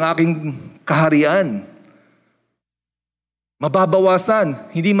paglago ng aking kaharian?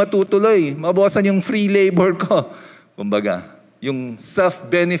 Mababawasan, hindi matutuloy. Mabawasan yung free labor ko. Kumbaga, yung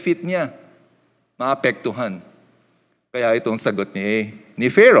self-benefit niya, maapektuhan. Kaya itong sagot ni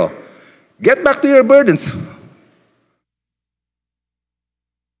Pharaoh, get back to your burdens.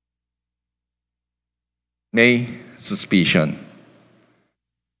 May suspicion.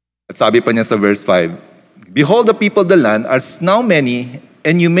 At sabi pa niya sa verse 5, behold, the people of the land are now many,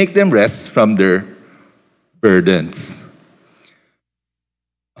 and you make them rest from their burdens.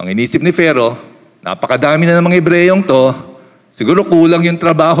 Ang inisip ni Pharaoh, napakadami na ng mga Hebreyong to, siguro kulang yung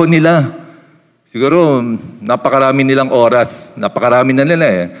trabaho nila. Siguro napakarami nilang oras, napakarami na nila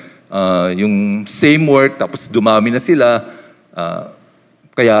yung same work, tapos dumami na sila.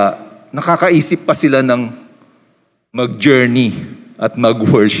 Kaya nakakaisip pa sila ng mag-journey at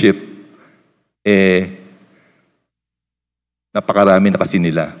mag-worship. Napakarami na kasi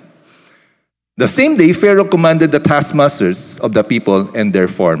nila. The same day, Pharaoh commanded the taskmasters of the people and their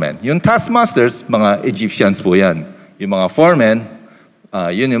foremen. Yung taskmasters, mga Egyptians po yan. Yung mga foremen,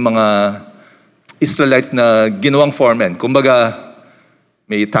 yun yung mga Israelites na ginawang foremen. Kumbaga,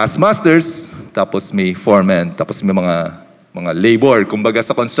 may taskmasters, tapos may foremen, tapos may mga labor. Kumbaga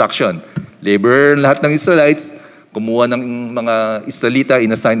sa construction. Labor lahat ng Israelites, kumuha ng mga Israelita,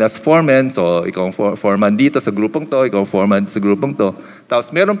 inassign as foremen. So, ikaw ang foreman dito sa grupong to, ikaw ang foreman sa grupong to.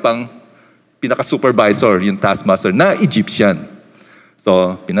 Tapos meron pang pinaka-supervisor, yung taskmaster na Egyptian.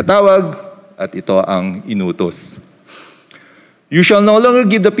 So, pinatawag at ito ang inutos. You shall no longer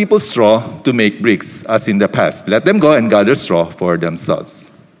give the people straw to make bricks as in the past. Let them go and gather straw for themselves.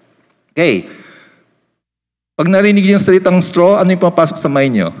 Okay. Pag narinig yung salitang straw, ano yung papasok sa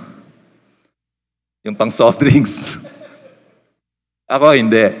mind nyo? Yung pang soft drinks. Ako,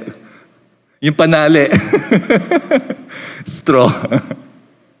 hindi. Yung panali. Straw.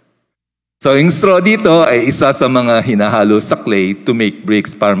 So, yung straw dito ay isa sa mga hinahalo sa clay to make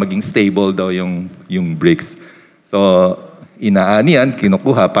bricks para maging stable daw yung bricks. So, inaani yan,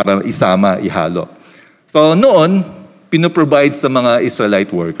 kinukuha para isama, ihalo. So, noon, pinoprovide sa mga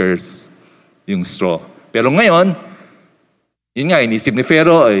Israelite workers yung straw. Pero ngayon, yun nga, inisip ni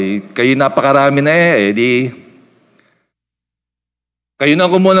Pharaoh, kayo napakarami na di kayo na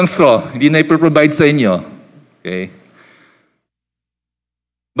kumuha ng straw, hindi na iproprovide sa inyo. Okay?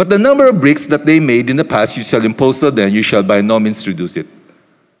 But the number of bricks that they made in the past, you shall impose on them, you shall by no means reduce it.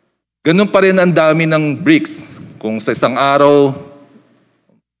 Ganun pa rin ang dami ng bricks. Kung sa isang araw,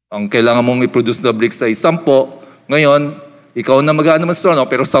 ang kailangan mong i-produce na bricks ay 10, ngayon, ikaw na mag-ano ng straw,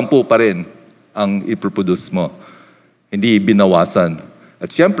 pero 10 pa rin ang i-produce mo. Hindi binawasan.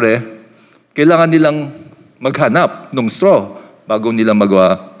 At siyempre, kailangan nilang maghanap ng straw bago nila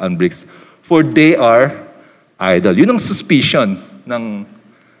magawa ang bricks. For they are idle. Yun ang suspicion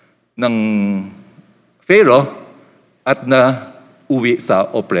ng Pharaoh at na uwi sa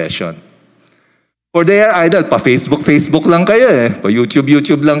oppression. For they are idle. Pa-Facebook lang kayo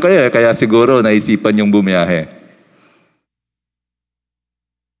Pa-YouTube lang kayo Kaya siguro naisipan yung bumiyahe.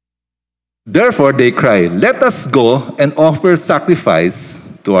 Therefore, they cry, let us go and offer sacrifice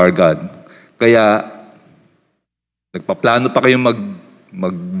to our God. Kaya, nagpaplano pa kayong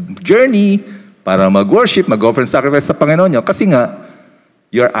mag-journey para mag-worship, mag-offer sacrifice sa Panginoon nyo. Kasi nga,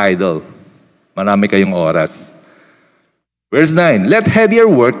 you're idle. Marami kayong oras. Verse 9, let heavier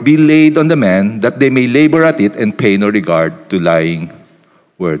work be laid on the men, that they may labor at it and pay no regard to lying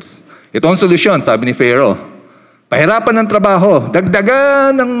words. Ito ang solusyon, sabi ni Pharaoh. Pahirapan ng trabaho,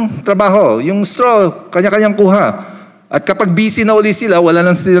 dagdagan ng trabaho, yung straw, kanya-kanyang kuha. At kapag busy na uli sila, wala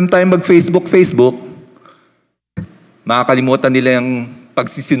nang silang time mag-Facebook, makakalimutan nila yung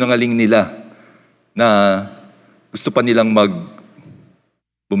pagsisinungaling nila na gusto pa nilang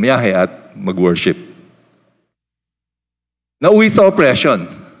bumiyahe at mag-worship. Nauwi sa oppression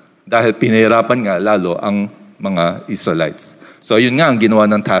dahil pinahirapan nga lalo ang mga Israelites. So yun nga ang ginawa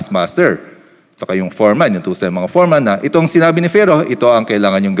ng taskmaster. Saka yung foreman, yung tusay mga foreman na itong sinabi ni Pharaoh, ito ang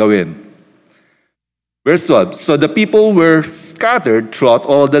kailangan yung gawin. Verse 12, so the people were scattered throughout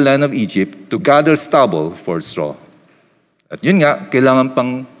all the land of Egypt to gather stubble for straw. At yun nga, kailangan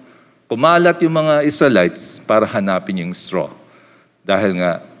pang kumalat yung mga Israelites para hanapin yung straw. Dahil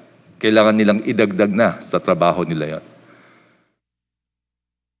nga, kailangan nilang idagdag na sa trabaho nila yon.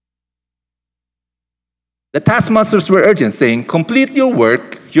 The taskmasters were urgent, saying, complete your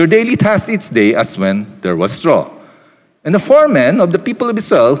work, your daily task each day, as when there was straw. And the foremen of the people of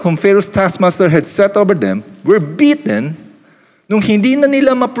Israel, whom Pharaoh's taskmaster had set over them, were beaten nung hindi na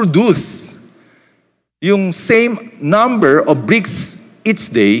nila ma-produce yung same number of bricks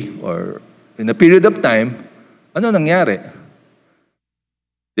each day or in a period of time. Ano nangyari?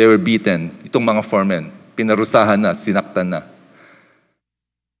 They were beaten. Itong mga foremen, pinarusahan na, sinaktan na.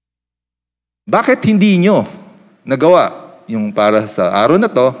 Bakit hindi nyo nagawa yung para sa araw na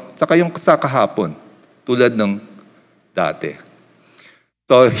to, saka yung sa kahapon, tulad ng dati?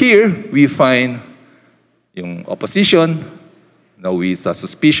 So here, we find yung opposition, nauwi sa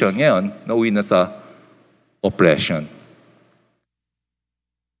suspicion. Ngayon, nauwi na sa oppression.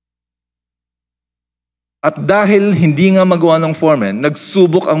 At dahil hindi nga magawa ng foreman,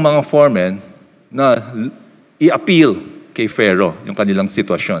 nagsubok ang mga foreman na i-appeal kay Pharaoh yung kanilang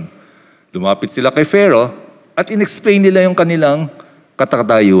sitwasyon. Lumapit sila kay Pharaoh at inexplain nila yung kanilang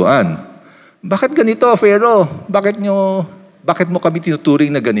katatayuan. Bakit ganito, Pharaoh? Bakit mo kami tinuturing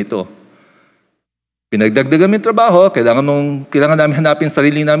na ganito? Pinagdagdagan mo yung trabaho, kailangan namin hanapin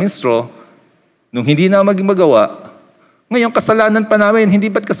sarili namin straw. Nung hindi na maging magawa, ngayon kasalanan pa namin, hindi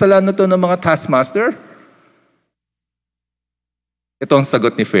ba't kasalanan to ng mga taskmaster? Ito ang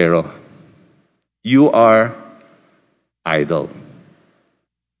sagot ni Pharaoh. You are idle.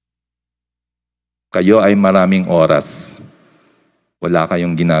 Kayo ay maraming oras. Wala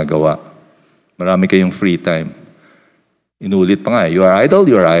kayong ginagawa. Marami kayong free time. Inulit pa nga, you are idle,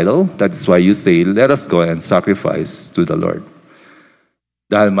 you are idle. That's why you say, let us go and sacrifice to the Lord.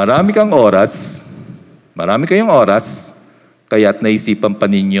 Dahil marami kayong oras, kaya't naisipan pa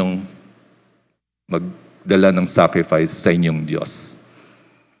ninyong magdala ng sacrifice sa inyong Diyos.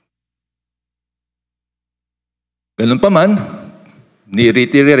 Ganun pa man,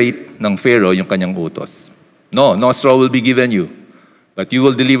 ni-reiterate ng Pharaoh yung kanyang utos. No straw will be given you, but you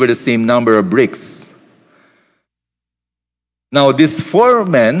will deliver the same number of bricks. Now, these 4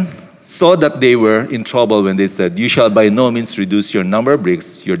 men saw that they were in trouble when they said, you shall by no means reduce your number of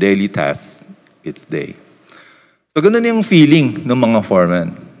bricks, your daily task each day. So, ganun yung feeling ng mga 4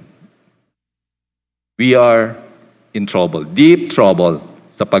 men. We are in trouble, deep trouble,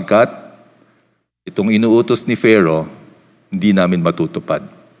 sapagkat itong inuutos ni Pharaoh, hindi namin matutupad.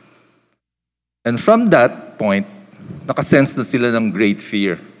 And from that point, nakasense na sila ng great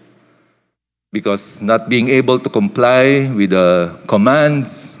fear. Because not being able to comply with the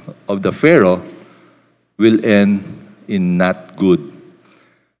commands of the Pharaoh will end in not good.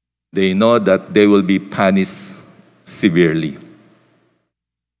 They know that they will be punished severely.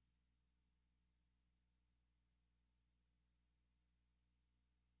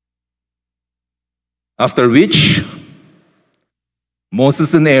 After which,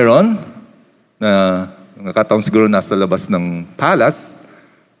 Moses and Aaron, na nakataon siguro nasa labas ng palace,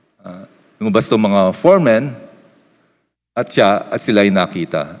 lumabas itong mga foremen, at sila ay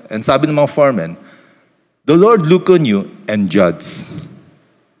nakita. And sabi ng mga foremen, the Lord look on you and judge.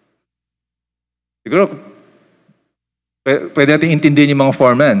 Siguro, pwede natin intindihin yung mga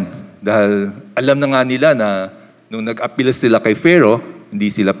foremen, dahil alam na nga nila na nung nag-appeal sila kay Pharaoh, hindi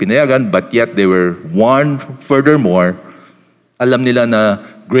sila pinayagan, but yet they were warned furthermore. Alam nila na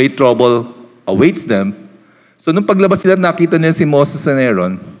great trouble awaits them. So nung paglabas nila, nakita nila si Moses and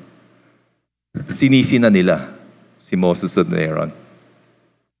Aaron, sinisi na nila si Moses and Aaron.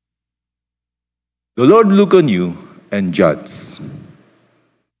 The Lord look on you and judge.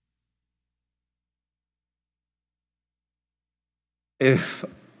 If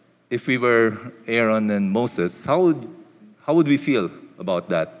we were Aaron and Moses, how would we feel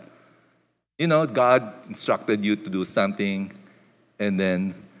about that? You know, God instructed you to do something, and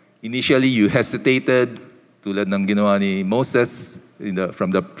then initially you hesitated, tulad ng ginawa ni Moses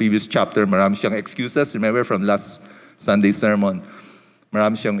from the previous chapter. Marami siyang excuses. Remember from last Sunday sermon,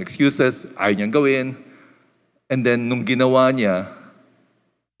 marami siyang excuses, ayaw niyang gawin. And then nung ginawa niya,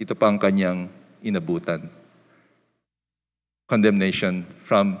 ito pa ang kanyang inabutan. Condemnation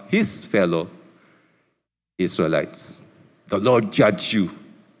from his fellow Israelites. The Lord judge you.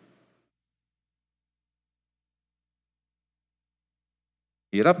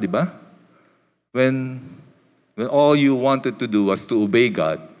 Hirap, di ba? When all you wanted to do was to obey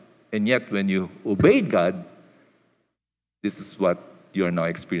God, and yet when you obeyed God, this is what you are now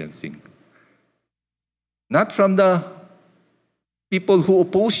experiencing. Not from the people who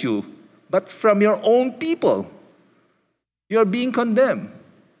oppose you, but from your own people. You're being condemned.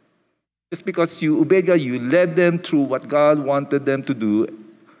 Just because you obeyed God, you led them through what God wanted them to do,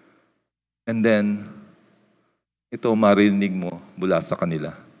 and then, ito marinig mo mula sa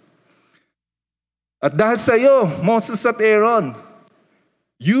kanila. At dahil sa iyo, Moses at Aaron,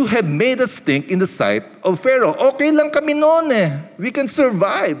 you have made us think in the sight of Pharaoh. Okay lang kami noon eh. We can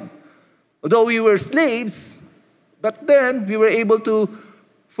survive. Although we were slaves, but then we were able to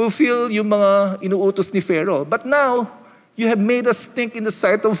fulfill yung mga inuutos ni Pharaoh. But now, you have made us think in the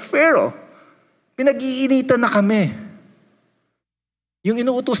sight of Pharaoh. Pinag-iinitan na kami. Yung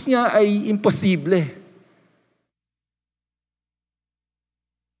inuutos niya ay imposible.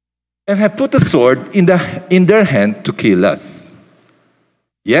 And have put a sword in their hand to kill us.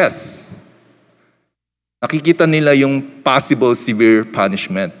 Yes. Nakikita nila yung possible severe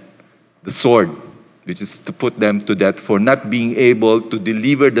punishment. The sword, which is to put them to death for not being able to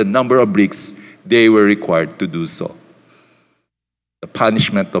deliver the number of bricks they were required to do so. The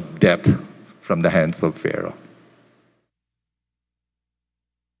punishment of death from the hands of Pharaoh.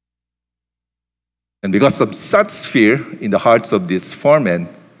 And because of such fear in the hearts of these four men,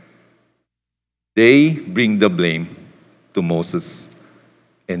 they bring the blame to Moses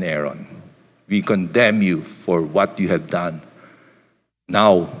and Aaron. We condemn you for what you have done.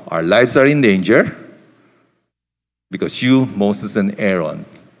 Now our lives are in danger because you, Moses and Aaron,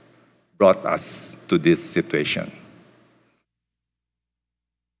 brought us to this situation.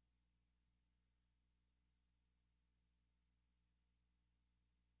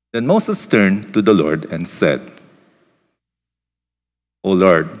 Then Moses turned to the Lord and said, O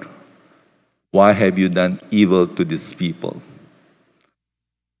Lord, why have you done evil to these people?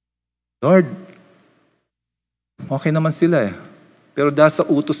 Lord, okay naman sila eh. Pero dahil sa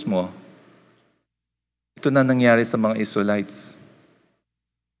utos mo, ito na nangyari sa mga Israelites.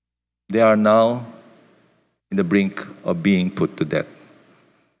 They are now in the brink of being put to death.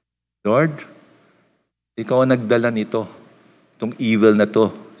 Lord, ikaw ang nagdala nito, itong evil na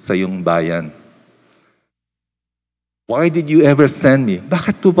to sa iyong bayan. Why did you ever send me?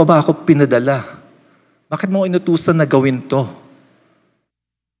 Bakit po pa ba ako pinadala? Bakit mo inutusan na gawin to?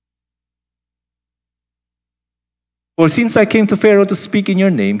 For since I came to Pharaoh to speak in your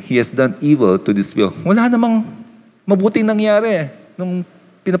name, he has done evil to this people. Wala namang mabuting nangyari. Nung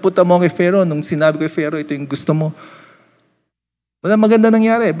pinapunta mo kay Pharaoh, nung sinabi ko kay Pharaoh, ito yung gusto mo. Wala maganda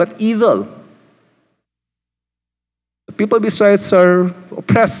nangyari, but evil. The people of Israel are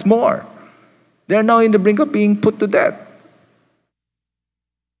oppressed more. They are now in the brink of being put to death.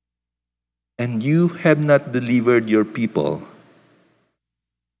 And you have not delivered your people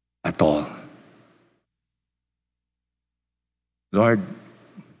at all. Lord,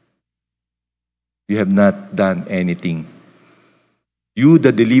 you have not done anything. You,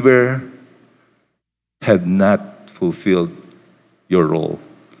 the deliverer, have not fulfilled your role.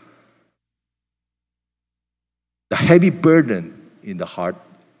 The heavy burden in the heart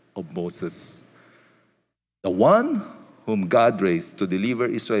of Moses, the one whom God raised to deliver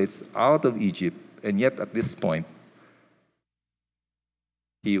Israelites out of Egypt, and yet at this point,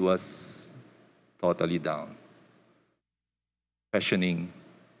 he was totally down, questioning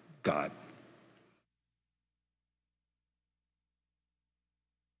God.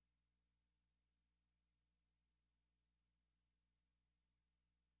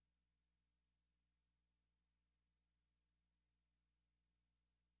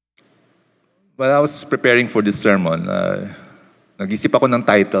 While I was preparing for this sermon, nag-isip ako ng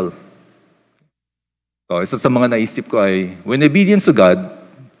title. So, isa sa mga naisip ko ay, When Obedience to God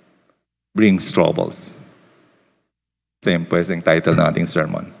Brings Troubles. Same po yung title ng ating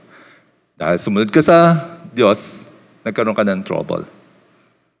sermon. Dahil sumunod ka sa Diyos, nagkaroon ka ng trouble.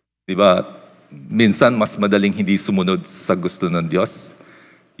 Diba? Minsan, mas madaling hindi sumunod sa gusto ng Diyos.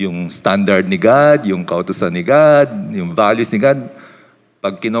 Yung standard ni God, yung kautusan ni God, yung values ni God,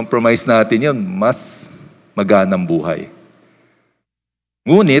 pag kinompromise natin yun, mas maganang buhay.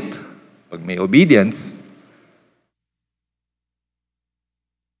 Ngunit, pag may obedience,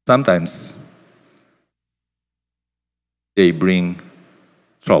 sometimes, they bring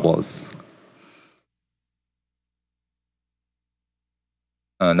troubles.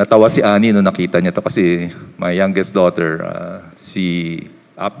 Natawa si Annie nung nakita niya ito kasi my youngest daughter, she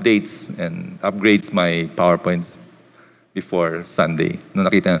updates and upgrades my PowerPoints before Sunday. Nung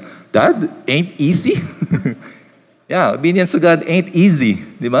nakita niya, Dad, ain't easy? Yeah, obedience to God ain't easy.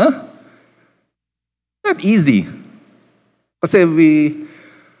 Di ba? Not easy. Kasi we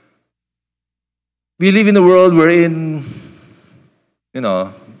live in a world wherein,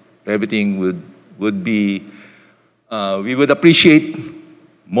 everything would would be, we would appreciate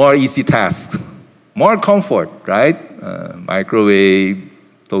more easy tasks, more comfort, right? Microwave,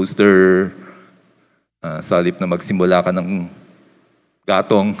 toaster, sa halip na magsimula ka ng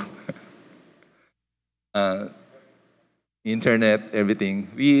gatong, internet, everything.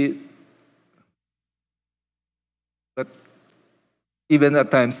 But even at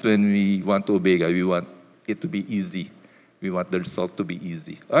times when we want to obey God, we want it to be easy. We want the result to be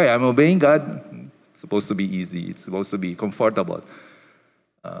easy. Okay, I'm obeying God. It's supposed to be easy. It's supposed to be comfortable.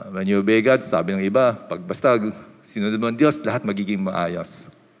 When you obey God, sabi ng iba, pag basta sinunod mo ang Diyos, lahat magiging maayos.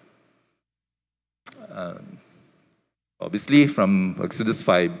 Obviously, from Exodus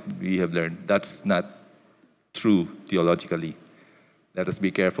 5, we have learned that's not true theologically. Let us be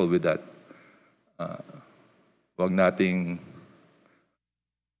careful with that. Wag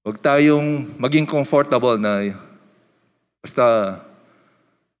tayong maging comfortable na basta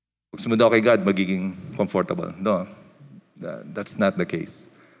pag sumunod ako kay God, magiging comfortable. No, that's not the case.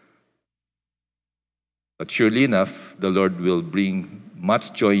 But surely enough, the Lord will bring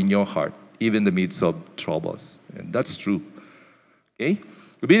much joy in your heart, even in the midst of troubles. And that's true. Okay?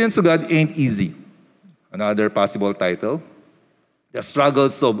 Obedience to God ain't easy. Another possible title, the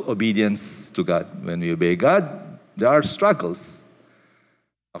struggles of obedience to God. When we obey God, there are struggles.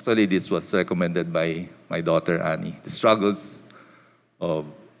 Actually, this was recommended by my daughter, Annie. The struggles of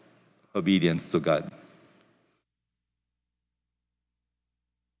obedience to God.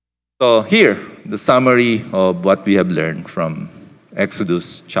 So here, the summary of what we have learned from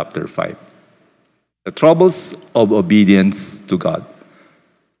Exodus chapter 5. The troubles of obedience to God.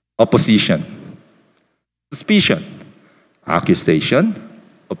 Opposition, suspicion, accusation,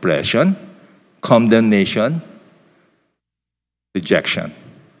 oppression, condemnation, rejection.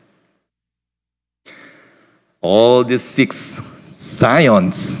 All these 6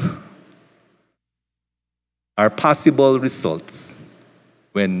 scions are possible results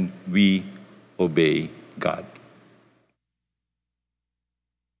when we obey God.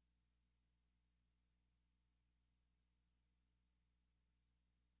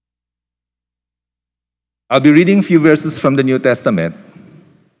 I'll be reading a few verses from the New Testament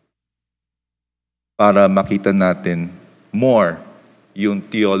para makita natin more yung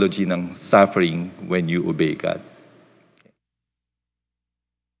theology ng suffering when you obey God.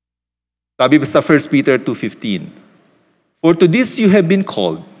 Sabi sa 1 Peter 2:15, "For to this you have been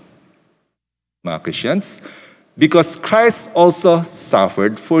called," mga Christians, "because Christ also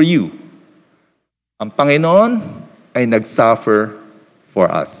suffered for you." Ang Panginoon ay nag-suffer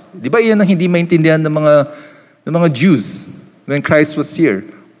for us. Di ba yan ang hindi maintindihan ng mga Jews when Christ was here?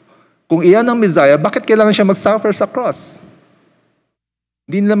 Kung iyan ang Messiah, bakit kailangan siya mag-suffer sa cross?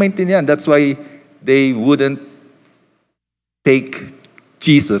 Hindi nila maintindihan. That's why they wouldn't take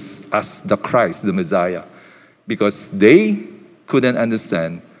Jesus as the Christ, the Messiah, because they couldn't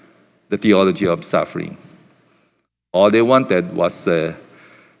understand the theology of suffering. All they wanted was a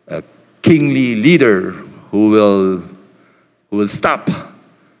kingly leader who will stop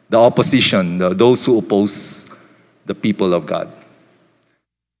the opposition, those who oppose the people of God.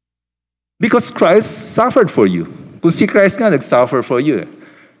 Because Christ suffered for you. Kung si Christ nga nag-suffer for you,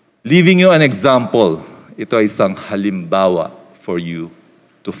 leaving you an example, ito ay isang halimbawa for you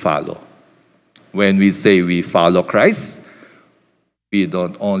to follow. When we say we follow Christ, we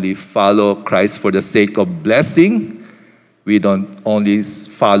don't only follow Christ for the sake of blessing. We don't only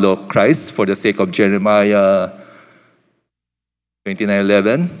follow Christ for the sake of Jeremiah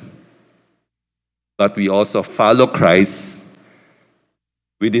 29:11, but we also follow Christ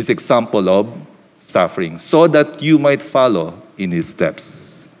with this example of suffering, so that you might follow in His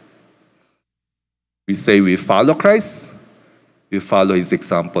steps. We say we follow Christ, we follow His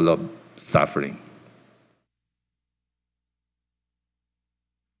example of suffering.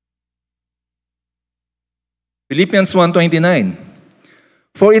 Philippians 1:29.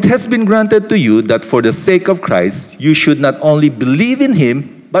 "For it has been granted to you that for the sake of Christ, you should not only believe in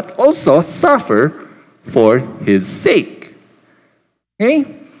Him, but also suffer for His sake." Okay?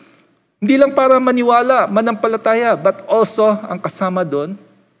 Hindi lang para maniwala, manampalataya, but also, ang kasama doon,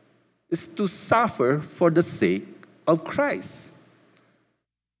 is to suffer for the sake of Christ.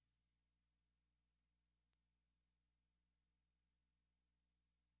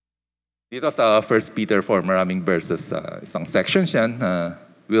 Dito sa 1 Peter 4, maraming verses, isang section yan,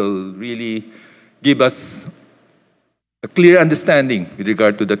 will really give us a clear understanding with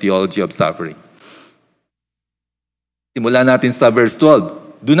regard to the theology of suffering. Simulan natin sa verse 12.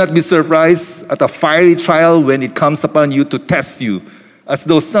 "Do not be surprised at a fiery trial when it comes upon you to test you, as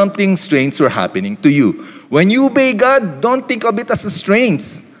though something strange were happening to you. When you obey God, don't think of it as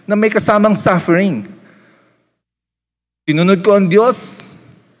strange. na may kasamang suffering. Tinunod ko ang Diyos,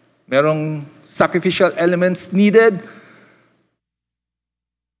 merong sacrificial elements needed.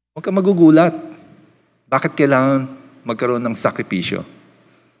 Huwag ka magugulat. Bakit kailangan magkaroon ng sakripisyo?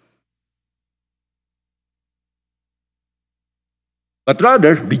 But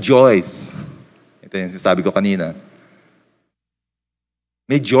rather, rejoice. Ito yung sinasabi ko kanina.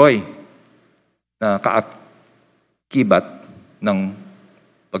 May joy na kaakibat ng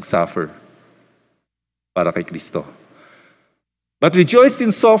pag-suffer para kay Kristo. But rejoice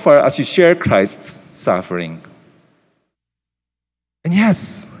in so far as you share Christ's suffering. And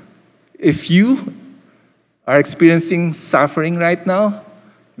yes, if you are experiencing suffering right now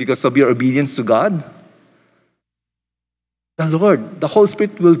because of your obedience to God, the Lord, the Holy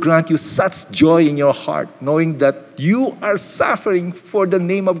Spirit will grant you such joy in your heart, knowing that you are suffering for the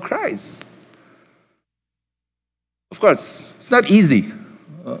name of Christ. Of course, it's not easy.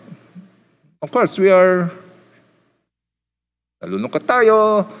 Of course, nalulungkot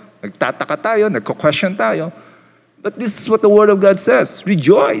tayo, nagtataka tayo, nagko-question tayo. But this is what the Word of God says.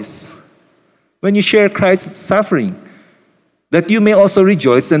 Rejoice when you share Christ's suffering, that you may also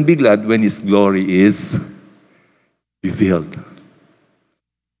rejoice and be glad when His glory is revealed.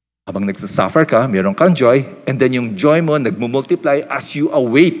 Habang nagsasuffer ka, meron kang joy, and then yung joy mo nagmumultiply as you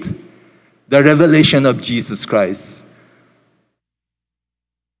await the revelation of Jesus Christ.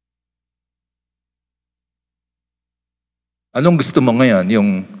 Anong gusto mo ngayon?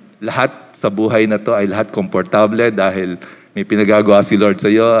 Yung lahat sa buhay na to ay lahat komportable dahil may pinagagawa si Lord sa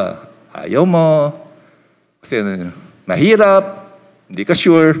iyo. Ayaw mo. Kasi mahirap. Hindi ka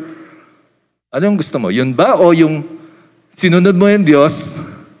sure. Anong gusto mo? Yun ba? O yung sinunod mo yung Diyos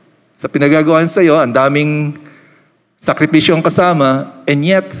sa pinagagawa sa iyo, ang daming sakripisyong kasama, and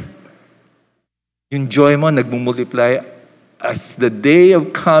yet, yung joy mo nagmumultiply as the day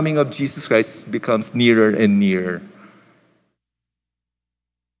of coming of Jesus Christ becomes nearer and nearer.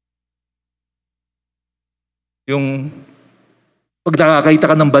 Yung pag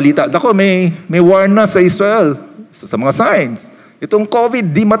nakakita ka ng balita, ako may war na sa Israel, isa sa mga signs. Itong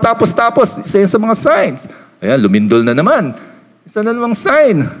COVID, di matapos-tapos, isa sa mga signs. Ayan, lumindol na naman. Isa na namang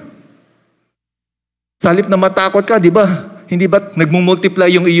sign. Sa halip na matakot ka, di ba? Hindi ba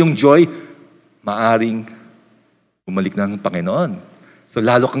nagmumultiply yung iyong joy? Maaring bumalik na sa Panginoon. So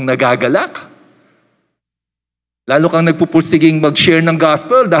lalo kang nagagalak. Lalo kang nagpupursiging mag-share ng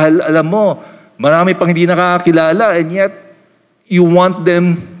gospel dahil alam mo, marami pang hindi nakakakilala, and yet, you want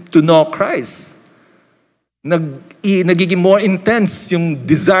them to know Christ. Nagiging more intense yung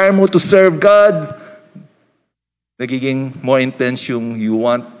desire mo to serve God. Nagiging more intense yung you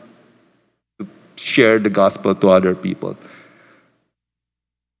want to share the gospel to other people.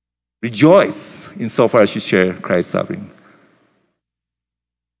 Rejoice insofar as you share Christ's suffering.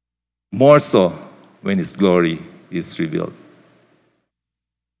 More so when His glory is revealed.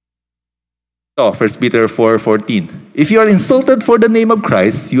 So, 1 Peter 4:14. If you are insulted for the name of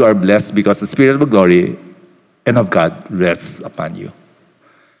Christ, you are blessed because the Spirit of glory and of God rests upon you.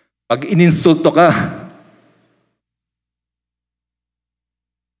 Pag ininsulto ka,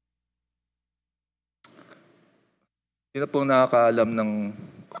 sino pong nakakaalam ng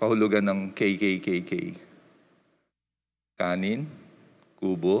kahulugan ng KKKK? Kanin,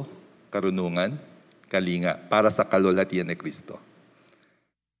 kubo, karunungan, kalinga, para sa kalwalhatian ni Kristo.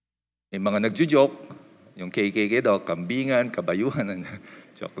 May mga nagjo-joke, yung KKK daw, kambingan, kabayuhan,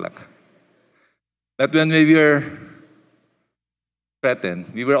 joke lang. But when we were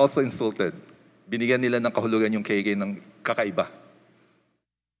threatened, we were also insulted. Binigyan nila ng kahulugan yung KKK ng kakaiba.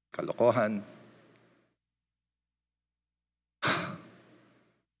 Kalokohan.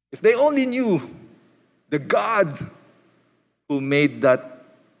 If they only knew the God who made that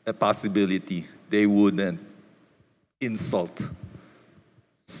a possibility, they wouldn't insult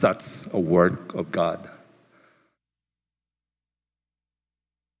such a work of God.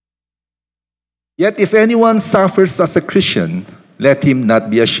 Yet if anyone suffers as a Christian, let him not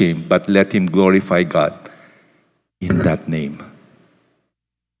be ashamed, but let him glorify God in that name.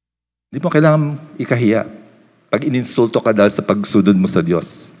 Hindi mo kailangan ikahiya pag ininsulto ka dahil sa pagsunod mo sa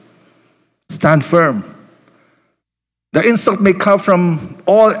Diyos. Stand firm. The insult may come from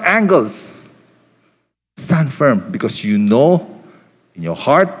all angles. Stand firm because you know in your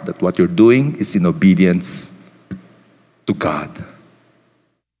heart that what you're doing is in obedience to God.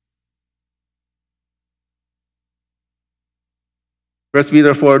 First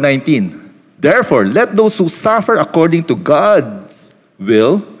Peter 4:19. Therefore, let those who suffer according to God's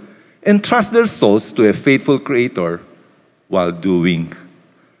will entrust their souls to a faithful Creator while doing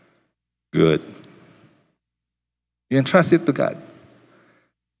good. You entrust it to God.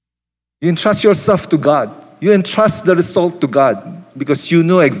 You entrust yourself to God. You entrust the result to God because you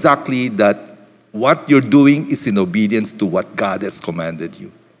know exactly that what you're doing is in obedience to what God has commanded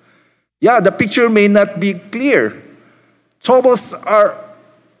you. Yeah, the picture may not be clear. Troubles are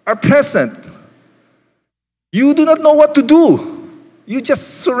present. You do not know what to do. You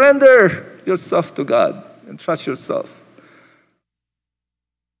just surrender yourself to God and trust yourself.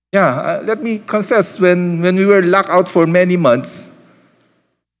 Yeah, let me confess, when we were locked out for many months,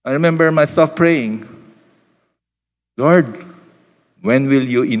 I remember myself praying, Lord, when will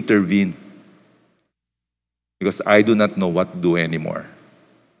you intervene? Because I do not know what to do anymore.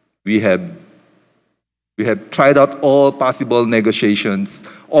 We have tried out all possible negotiations,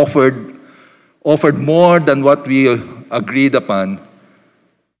 offered more than what we agreed upon,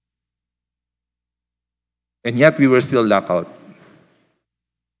 and yet we were still locked out.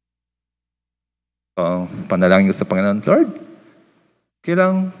 So, panalangin ko sa Panginoon, Lord,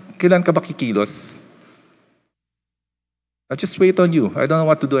 kailan ka ba kikilos? I'll just wait on you. I don't know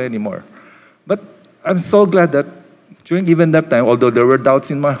what to do anymore. But I'm so glad that during even that time, although there were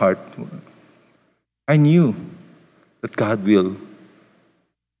doubts in my heart, I knew that God will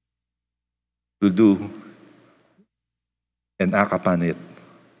do and act upon it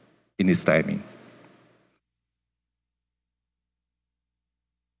in His timing.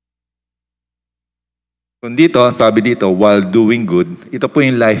 Kung dito, sabi dito, while doing good, ito po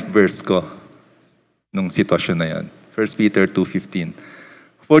yung life verse ko nung sitwasyon na yan. 1 Peter 2:15.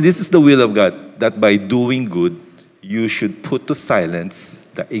 For this is the will of God, that by doing good, you should put to silence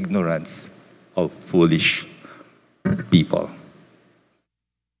the ignorance of foolish people.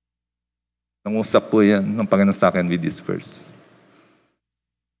 Nangusap po yan ng Panginoon sa akin with this verse.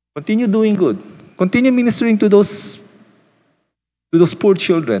 Continue doing good. Continue ministering to those poor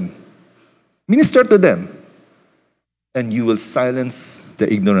children. Minister to them, and you will silence the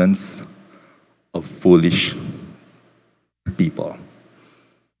ignorance of foolish people.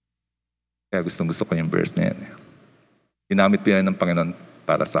 Kaya gusto ko yung verse na yan. Ginamit po yan ng Panginoon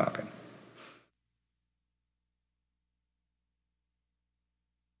para sa akin.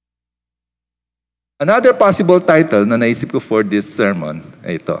 Another possible title na naisip ko for this sermon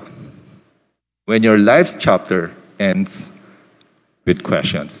ay ito. When your life's chapter ends with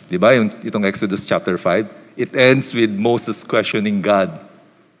questions. Di ba? Itong Exodus chapter 5, it ends with Moses questioning God.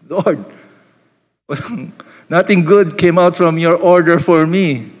 Lord, nothing good came out from your order for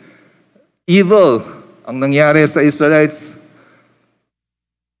me. Evil ang nangyari sa Israelites.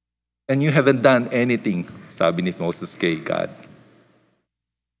 And you haven't done anything, sabi ni Moses kay God.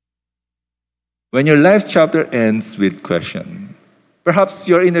 When your life chapter ends with question, perhaps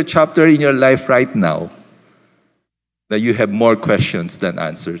you're in a chapter in your life right now that you have more questions than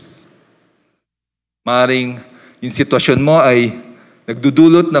answers. Maring yung sitwasyon mo ay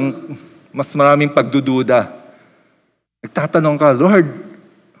nagdudulot ng mas maraming pagdududa. Nagtatanong ka, Lord,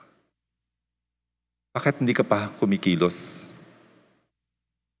 bakit hindi ka pa kumikilos?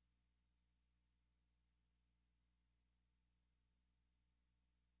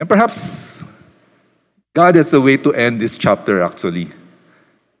 And perhaps God has a way to end this chapter actually.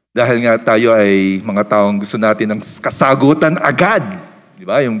 Dahil nga tayo ay mga taong gusto natin ng kasagutan agad. Di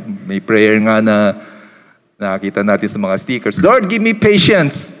ba? Yung may prayer nga na nakita natin sa mga stickers. Lord, give me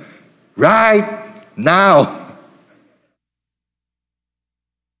patience right now.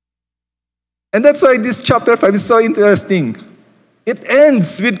 And that's why this chapter 5 is so interesting. It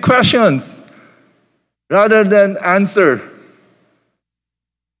ends with questions rather than answer.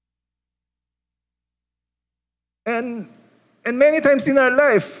 And many times in our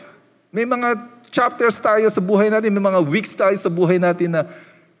life, may mga chapters tayo sa buhay natin, may mga weeks tayo sa buhay natin na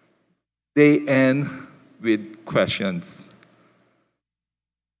they end with questions.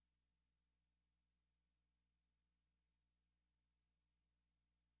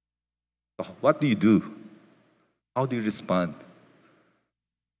 So what do you do? How do you respond?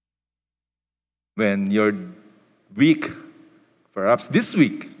 When your week, perhaps this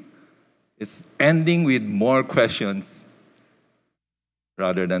week, is ending with more questions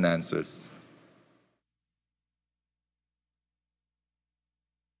rather than answers.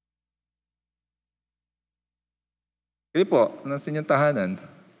 Kayo po, nasa inyong tahanan,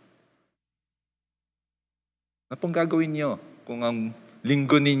 ano pong gagawin nyo kung ang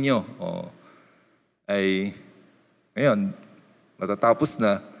linggo ninyo ay ngayon, matatapos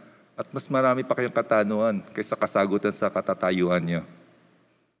na at mas marami pa kayong katanungan kaysa kasagutan sa katatayuan nyo?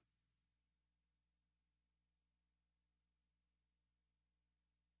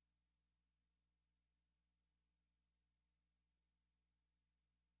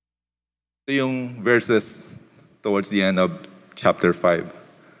 Ito yung verses towards the end of chapter 5.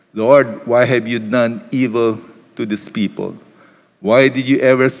 Lord, why have you done evil to these people? Why did you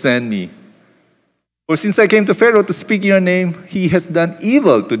ever send me? For since I came to Pharaoh to speak in your name, he has done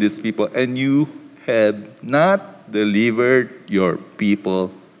evil to these people, and you have not delivered your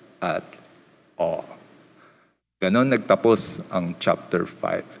people at all. Ganon nagtapos ang chapter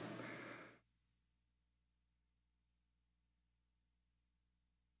 5.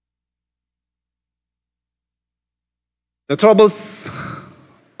 The troubles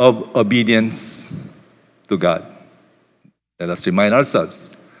of obedience to God. Let us remind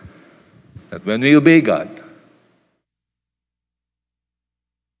ourselves that when we obey God,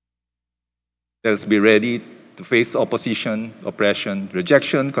 let us be ready to face opposition, oppression,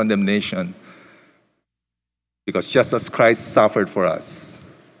 rejection, condemnation, because just as Christ suffered for us,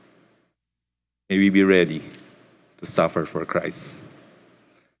 may we be ready to suffer for Christ.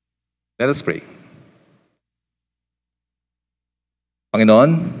 Let us pray.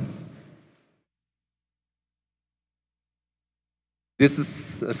 Panginoon, this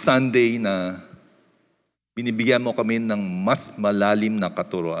is a Sunday na binibigyan mo kami ng mas malalim na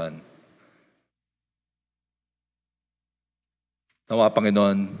katuruan. Nawa,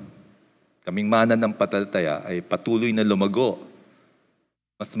 Panginoon, kaming mananampalataya ay patuloy na lumago,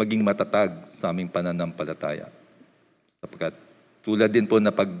 mas maging matatag sa aming pananampalataya. Sapagkat tulad din po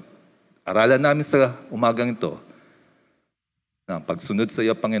na pag-aralan namin sa umagang ito, na ang pagsunod sa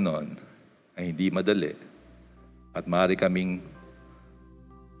iyo, Panginoon, ay hindi madali at maaari kaming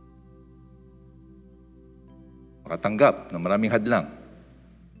makatanggap ng maraming hadlang,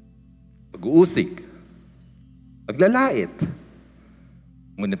 pag-uusig, paglalait.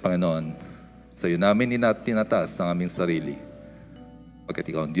 Ngunit, Panginoon, sa iyo namin tinataas ang aming sarili,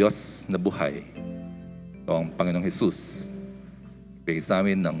 pagkat ikaw ang Diyos na buhay, ikaw ang Panginoong Jesus, ibigay sa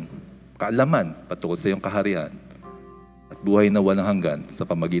amin ng kaalaman patungkol sa iyong kaharian at buhay na walang hanggan sa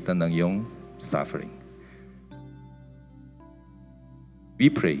pamagitan ng iyong suffering.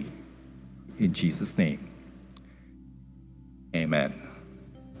 We pray in Jesus' name. Amen.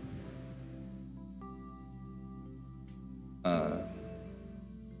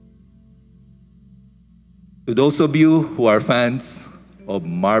 To those of you who are fans of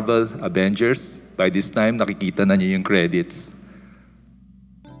Marvel Avengers, by this time nakikita na niyo yung credits.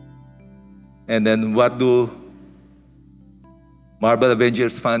 And then what do Marvel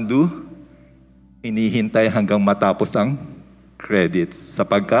Avengers fan do? Hinihintay hanggang matapos ang credits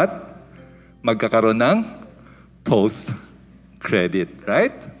sapagkat magkakaroon ng post-credit,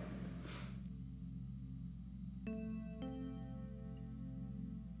 right?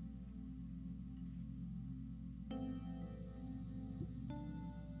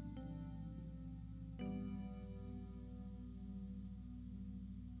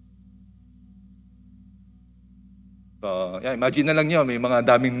 So, yeah, imagine na lang nyo, may mga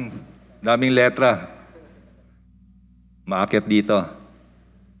daming letra. Maakyat dito.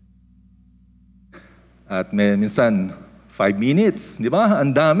 At minsan, 5 minutes, di ba? Ang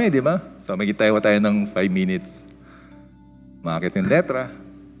dami, di ba? So, magkitayo tayo ng 5 minutes. Maakyat yung letra.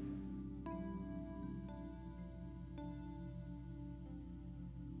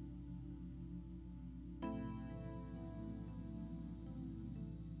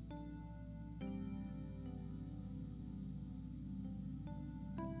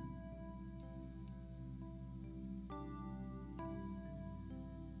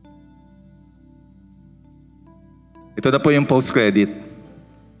 Ito na po yung post-credit.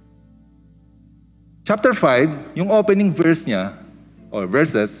 Chapter 5, yung opening verse niya, or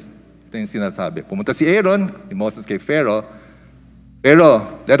verses, ito yung sinasabi. Pumunta si Aaron, si Moses kay Pharaoh,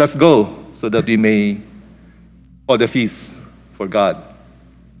 Pharaoh, let us go so that we may hold the feast for God.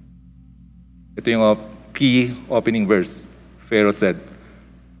 Ito yung key opening verse. Pharaoh said,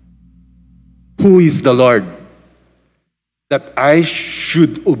 "Who is the Lord that I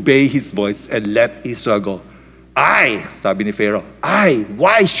should obey His voice and let Israel go?" I, sabi ni Pharaoh,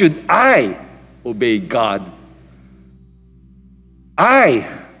 why should I obey God? I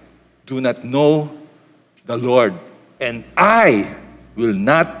do not know the Lord, and I will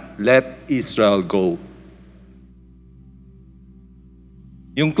not let Israel go.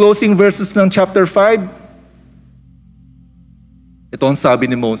 Yung closing verses ng chapter 5, ito ang sabi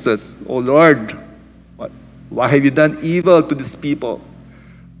ni Moses, "O Lord, why have you done evil to these people?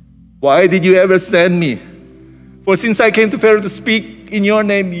 Why did you ever send me? For since I came to Pharaoh to speak in your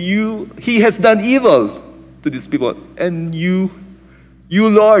name, he has done evil to these people. And you,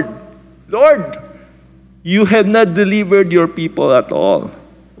 Lord, you have not delivered your people at all."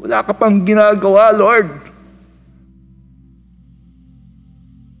 Wala ka pang ginagawa, Lord.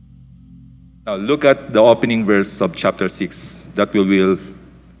 Now look at the opening verse of chapter 6 that we will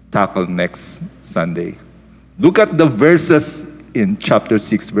tackle next Sunday. Look at the verses in chapter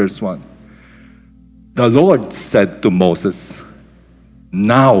 6, verse 1. The Lord said to Moses,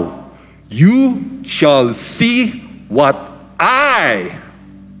 "Now you shall see what I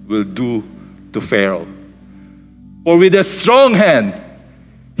will do to Pharaoh. For with a strong hand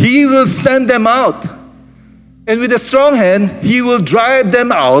he will send them out, and with a strong hand he will drive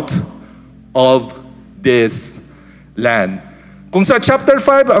them out of this land." Kung sa chapter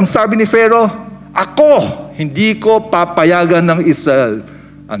 5, ang sabi ni Pharaoh, "Ako, hindi ko papayagan ng Israel."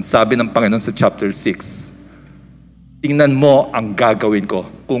 Ang sabi ng Panginoon sa chapter 6, "Tingnan mo ang gagawin ko."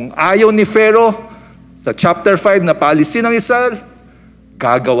 Kung ayaw ni Pharaoh sa chapter 5 na paalisin ng Israel,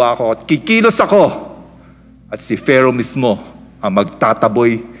 gagawa ko at kikilos ako. At si Pharaoh mismo ang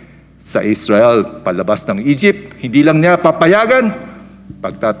magtataboy sa Israel palabas ng Egypt. Hindi lang niya papayagan,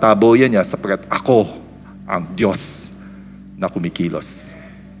 pagtataboyan niya sapagkat ako ang Diyos na kumikilos.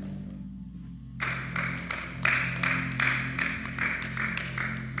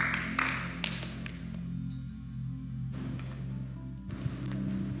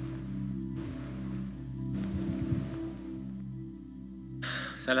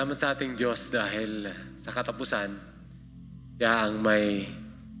 Salamat sa ating Diyos dahil sa katapusan, siya ang may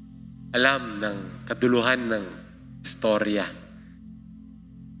alam ng kaduluhan ng istorya.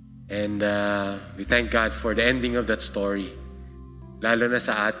 And we thank God for the ending of that story. Lalo na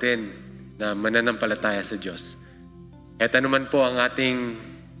sa atin na mananampalataya sa Diyos. Kahit anuman po ang ating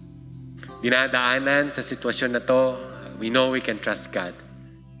dinadaanan sa sitwasyon na to, we know we can trust God.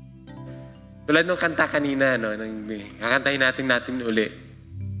 Tulad ng kanta kanina, no, kakantahin natin uli.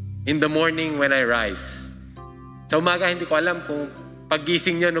 In the morning when I rise. Sa umaga, hindi ko alam kung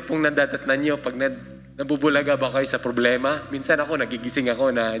paggising nyo, no, pong nadadatnan nyo, pag nabubulaga ba kayo sa problema. Minsan ako, nagigising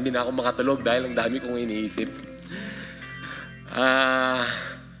ako na hindi na ako makatulog dahil ang dami kong iniisip.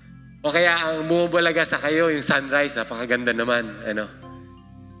 O kaya ang bumubulaga sa kayo, yung sunrise, napakaganda naman. Ano?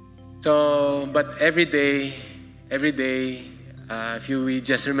 So, but every day, if we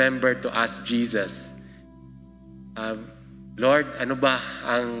just remember to ask Jesus, Lord, ano ba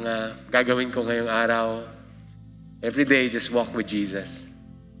ang gagawin ko ngayong araw? Every day, just walk with Jesus.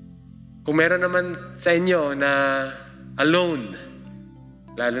 Kung meron naman sa inyo na alone,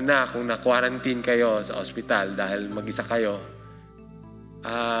 lalo na kung na-quarantine kayo sa ospital dahil mag-isa kayo,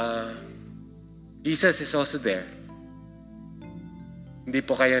 Jesus is also there. Hindi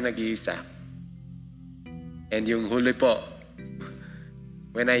po kayo nag-iisa. And yung huli po,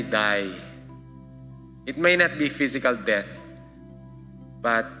 when I die, it may not be physical death,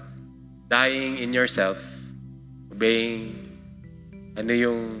 but dying in yourself, obeying ano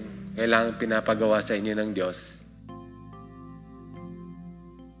yung kailangang pinapagawa sa inyo ng Diyos.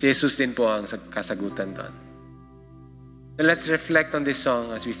 Jesus din po ang kasagutan doon. So let's reflect on this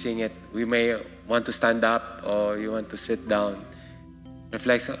song as we sing it. We may want to stand up or you want to sit down.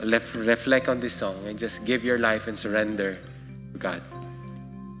 Reflect on this song and just give your life and surrender to God.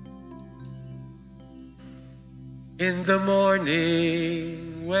 In the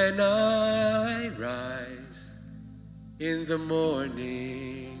morning when I rise, in the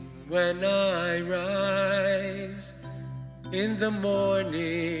morning when I rise, in the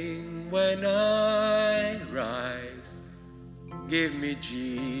morning when I rise, give me Jesus.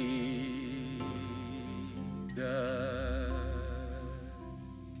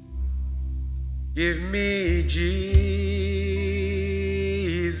 Give me Jesus.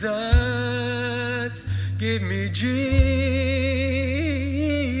 Give me Jesus.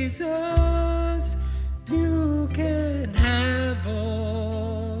 You can have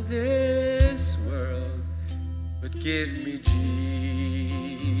all this world, but give me Jesus.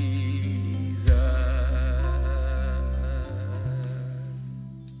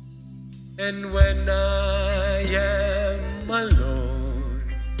 And when I am alone,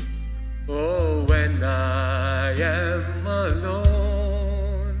 oh, when I am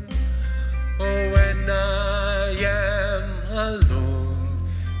alone, oh, when I am alone,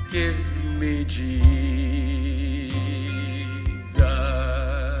 give me Jesus.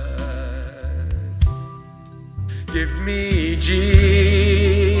 Give me Jesus.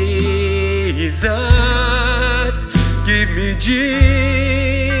 Give me Jesus.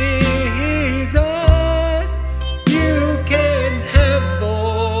 You can have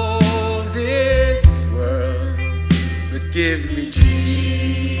all this world, but give me Jesus.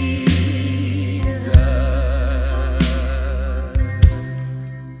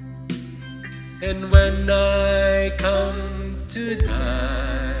 And when I come to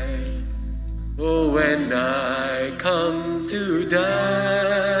die, oh, when I come to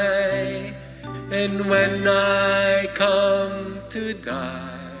die, and when I come to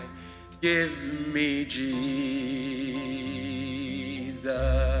die, Give me Jesus.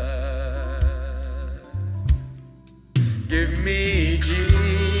 Give me Jesus.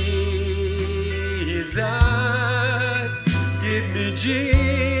 Give me Jesus.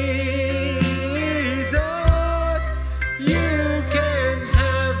 You can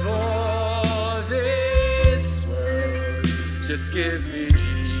have all this world. Just give me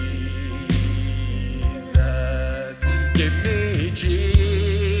Jesus. Give me Jesus.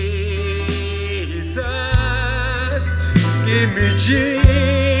 Give me Jesus.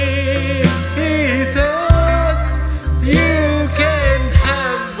 You can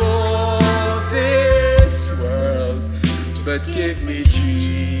have all this world, but give me Jesus.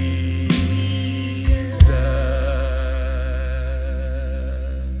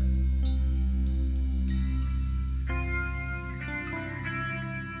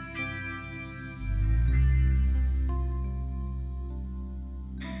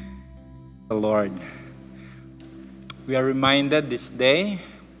 The Lord. We are reminded this day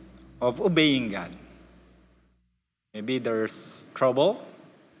of obeying God. Maybe there's trouble,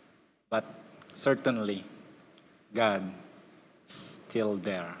 but certainly God is still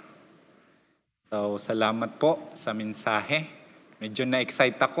there. So, salamat po sa mensahe. Medyo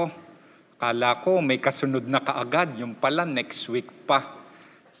na-excite ako. Akala ko may kasunod na kaagad. Yung pala, next week pa.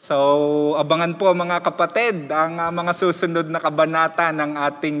 So, abangan po mga kapatid ang mga susunod na kabanata ng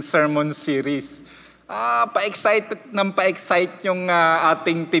ating sermon series. Pa-excite yung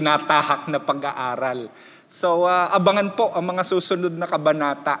ating tinatahak na pag-aaral. So, abangan po ang mga susunod na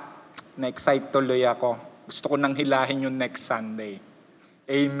kabanata. Na-excite tuloy ako. Gusto ko nang hilahin yung next Sunday.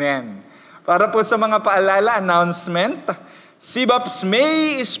 Amen. Para po sa mga paalala, announcement, CBAP's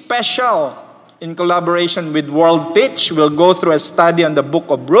May Special in collaboration with World Teach will go through a study on the book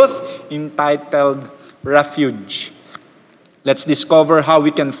of Ruth entitled Refuge. Let's discover how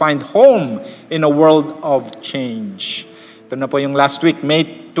we can find home in a world of change. Ito na po yung last week,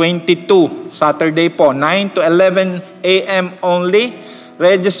 May 22, Saturday po, 9 to 11 a.m. only.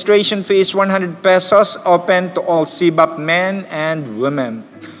 Registration fee is 100 pesos, open to all CBAP men and women.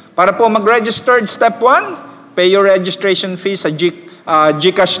 Para po mag-registered, step 1, pay your registration fee sa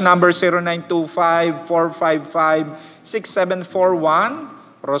GCash number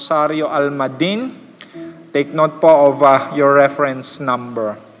 0925-455-6741, Rosario Almadin. Take note po of your reference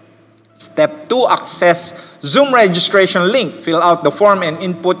number. Step 2, access Zoom registration link. Fill out the form and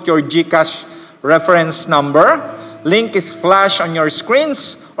input your GCash reference number. Link is flashed on your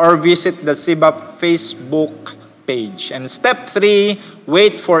screens or visit the CBAP Facebook page. And step 3,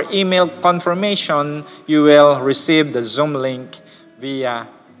 wait for email confirmation. You will receive the Zoom link via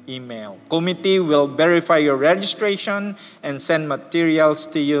email. Committee will verify your registration and send materials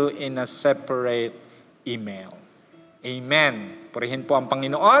to you in a separate email. Amen. Purihin po ang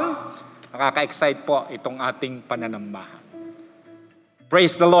Panginoon. Nakaka-excite po itong ating pananambahan.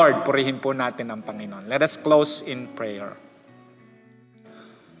 Praise the Lord. Purihin po natin ang Panginoon. Let us close in prayer.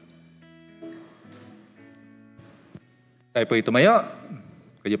 Tayo po tumayo.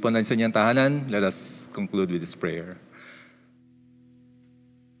 Kayo po nasa inyong tahanan. Let us conclude with this prayer.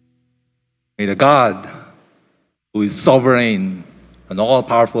 May the God who is sovereign and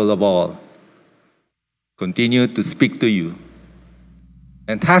all-powerful of all continue to speak to you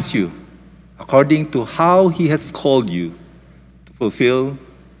and task you according to how He has called you to fulfill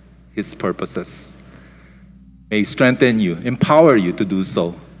His purposes. May He strengthen you, empower you to do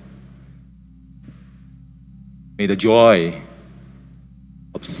so. May the joy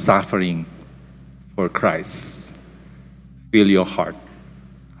of suffering for Christ fill your heart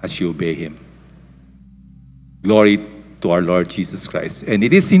as you obey Him. Glory to our Lord Jesus Christ. And it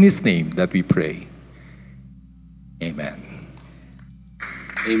is in His name that we pray. Amen.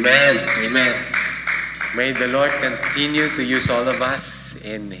 Amen. Amen. May the Lord continue to use all of us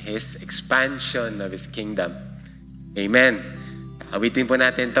in His expansion of His kingdom. Amen. Awitin po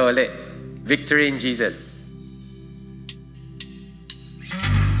natin ito ulit. Victory in Jesus.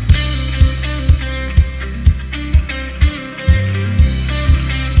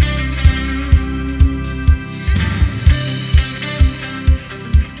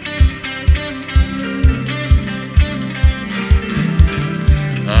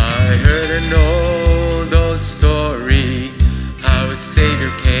 Story, how a Savior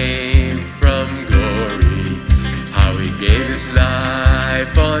came from glory, how He gave His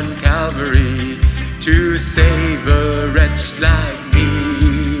life on Calvary to save a wretch like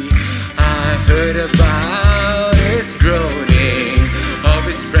me. I heard about His groaning, of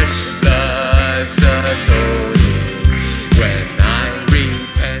His precious blood's atoning, when I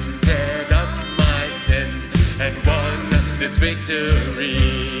repented of my sins and won this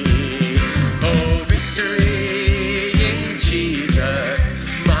victory.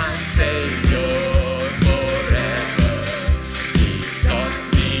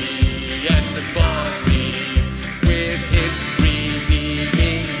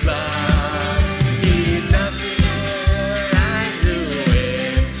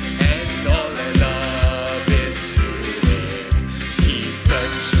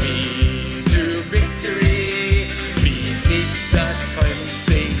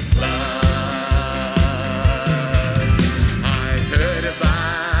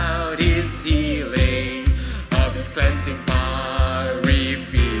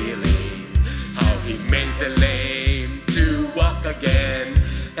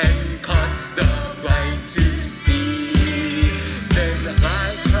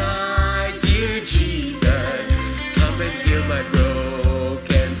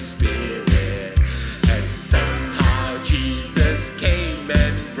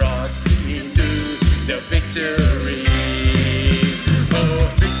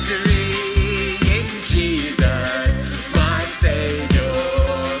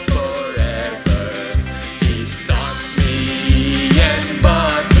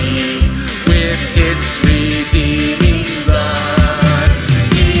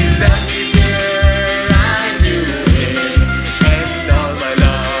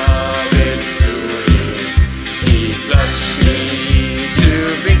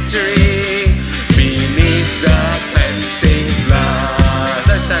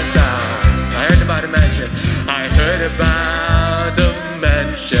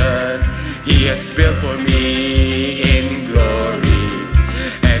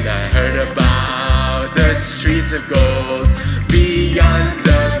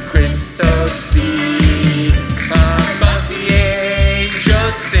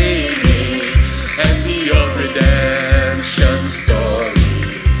 Savior.